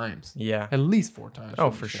 4 times. Yeah. At least 4 times.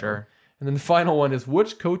 Oh, for sure. And then the final one is,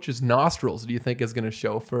 which coach's nostrils do you think is going to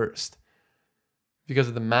show first? Because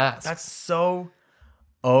of the mask. That's so...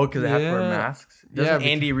 Oh, because they have to wear masks? Doesn't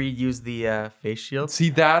Andy Reid use the face shield?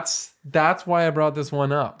 See, that's why I brought this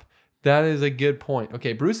one up. That is a good point.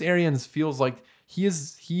 Okay, Bruce Arians feels like he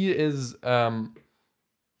is the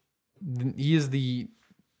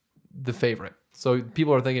favorite. So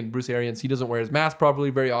people are thinking Bruce Arians, he doesn't wear his mask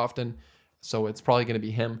properly very often, so it's probably going to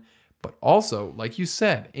be him. But also, like you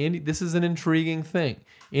said, Andy, this is an intriguing thing.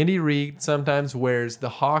 Andy Reid sometimes wears the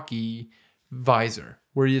hockey visor,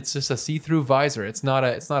 where it's just a see-through visor. It's not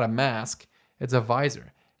a mask, it's a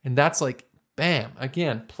visor. And that's like, bam,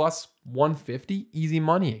 again, plus 150, easy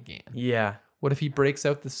money again. Yeah. What if he breaks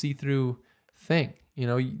out the see-through thing?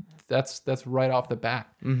 That's right off the bat.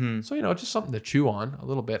 Mm-hmm. So, just something to chew on a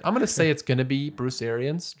little bit. I'm going to say it's going to be Bruce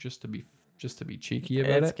Arians, just to be cheeky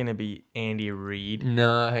about it. It's going to be Andy Reid.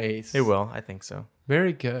 Nice. It will. I think so.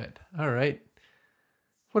 Very good. All right.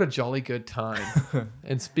 What a jolly good time.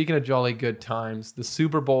 And speaking of jolly good times, the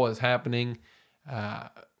Super Bowl is happening.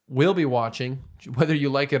 We'll be watching. Whether you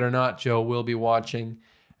like it or not, Joe, we'll be watching.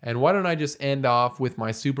 And why don't I just end off with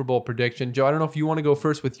my Super Bowl prediction? Joe, I don't know if you want to go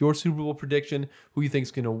first with your Super Bowl prediction, who you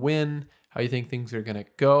think's going to win, how you think things are going to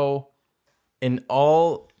go. In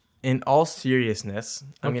all seriousness,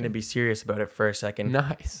 I'm going to be serious about it for a second.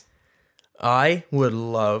 Nice. I would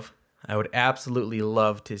absolutely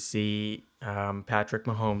love to see Patrick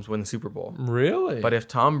Mahomes win the Super Bowl. Really? But if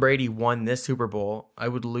Tom Brady won this Super Bowl, I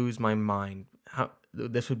would lose my mind.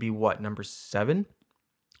 This would be what, number 7?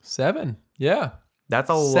 7, yeah. That's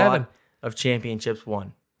a lot of championships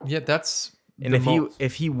won. Yeah, that's and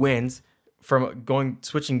if he wins from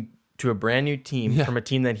switching to a brand new team from a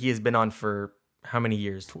team that he has been on for how many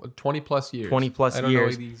years? 20 plus years. 20 plus years. I don't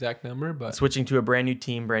know the exact number, but switching to a brand new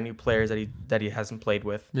team, brand new players that he hasn't played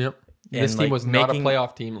with. Yep. And this team was not a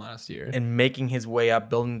playoff team last year. And making his way up,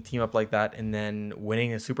 building the team up like that, and then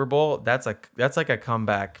winning a Super Bowl, that's like a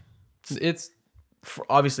comeback.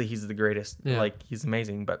 Obviously he's the greatest. Yeah. Like, he's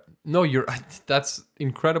amazing, but no, that's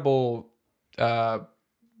incredible. Yeah.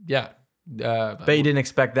 Bet you didn't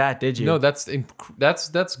expect that, did you? No, that's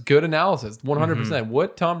good analysis. 100%.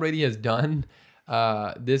 What Tom Brady has done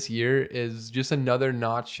this year is just another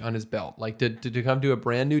notch on his belt. Like to come to a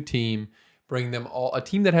brand new team, bring them all, a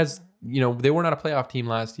team that has, they were not a playoff team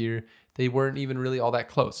last year. They weren't even really all that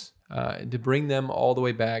close. To bring them all the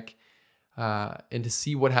way back and to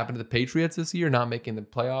see what happened to the Patriots this year, not making the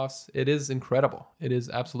playoffs, it is incredible. It is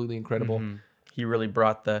absolutely incredible. Mm-hmm. He really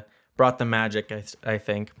brought the magic, I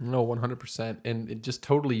think. No, 100%. And it just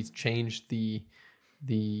totally changed the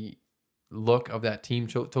look of that team,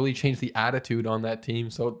 totally changed the attitude on that team.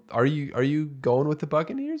 So are you going with the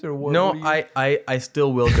Buccaneers or what? No, what I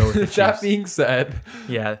still will go with the Chiefs. That being said,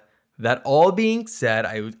 yeah, that all being said,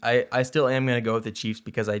 I still am going to go with the Chiefs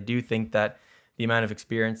because I do think that the amount of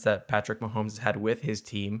experience that Patrick Mahomes has had with his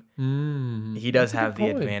team, he does have the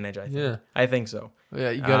advantage, I think. Yeah. I think so.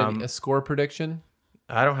 Yeah, you got a score prediction?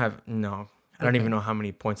 I don't even know how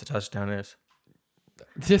many points a touchdown is.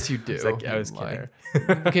 Yes, you do. I was kidding.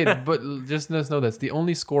 Okay, but just know this: the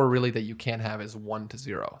only score really that you can't have is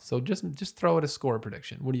 1-0. So just throw out a score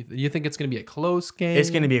prediction. What do you think? It's going to be a close game? It's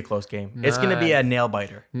going to be a close game. Nice. It's going to be a nail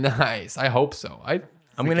biter. Nice. I hope so. I'm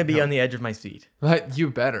going to be on the edge of my seat. You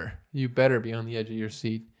better be on the edge of your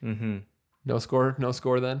seat. Mm-hmm. No score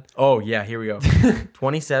then? Oh, yeah. Here we go.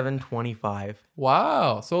 27-25.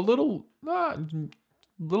 Wow. So a little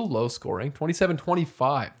low scoring.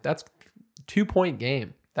 27-25. That's 2-point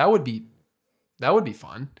game. That would be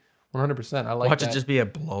fun. 100%. I like Watch that. it just be a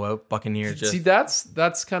blowout. Buccaneers. See,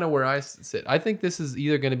 that's kind of where I sit. I think this is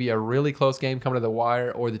either going to be a really close game coming to the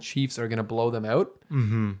wire, or the Chiefs are going to blow them out.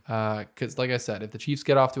 Because, like I said, if the Chiefs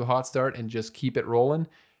get off to a hot start and just keep it rolling,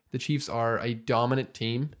 the Chiefs are a dominant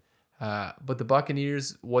team. But the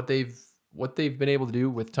Buccaneers, what they've been able to do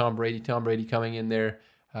with Tom Brady coming in there,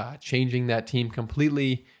 changing that team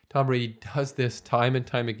completely. Tom Brady does this time and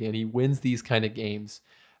time again. He wins these kind of games.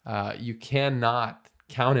 You cannot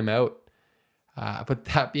count him out. But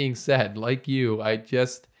that being said, like you, I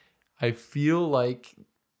feel like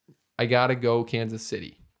I got to go Kansas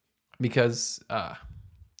City because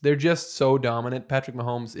they're just so dominant. Patrick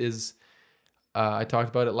Mahomes is, I talked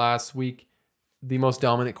about it last week, the most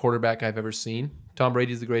dominant quarterback I've ever seen. Tom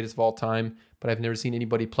Brady is the greatest of all time, but I've never seen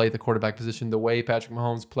anybody play the quarterback position the way Patrick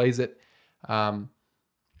Mahomes plays it.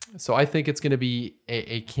 So I think it's going to be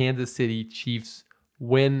a Kansas City Chiefs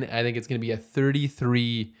win. I think it's going to be a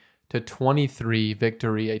 33-23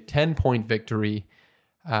 victory, a 10-point victory.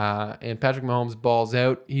 And Patrick Mahomes balls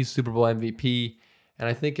out. He's Super Bowl MVP. And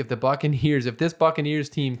I think if this Buccaneers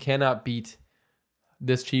team cannot beat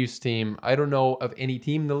this Chiefs team, I don't know of any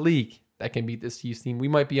team in the league that can beat this Chiefs team. We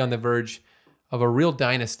might be on the verge of a real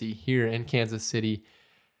dynasty here in Kansas City.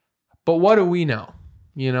 But what do we know?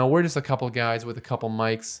 We're just a couple guys with a couple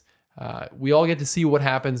mics. We all get to see what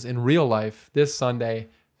happens in real life this Sunday.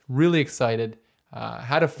 Really excited.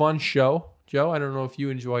 Had a fun show. Joe, I don't know if you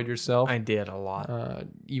enjoyed yourself. I did a lot.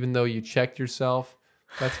 Even though you checked yourself,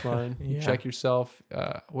 that's fine. You check yourself.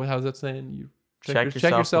 How's that saying? You check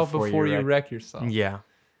yourself before you wreck yourself. Yeah.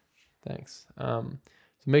 Thanks. So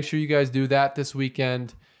make sure you guys do that this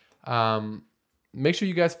weekend. Make sure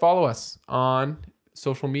you guys follow us on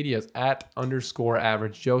social medias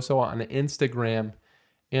 @_AverageJoe on Instagram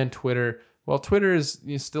and Twitter. Well, Twitter is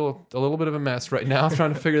still a little bit of a mess right now. I'm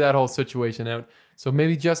trying to figure that whole situation out. So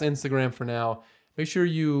maybe just Instagram for now. Make sure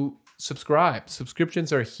you subscribe.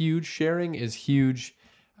 Subscriptions are huge. Sharing is huge.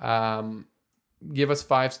 Give us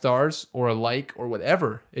 5 stars or a like or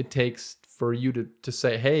whatever it takes for you to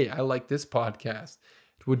say, hey, I like this podcast.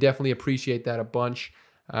 Would definitely appreciate that a bunch.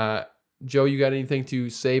 Joe, you got anything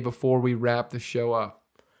to say before we wrap the show up?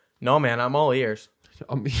 No, man, I'm all ears.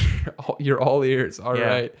 You're all ears. All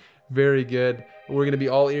right. Very good. We're going to be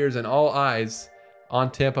all ears and all eyes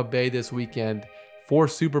on Tampa Bay this weekend for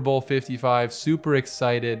Super Bowl 55. Super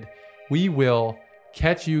excited. We will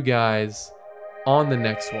catch you guys on the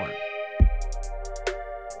next one.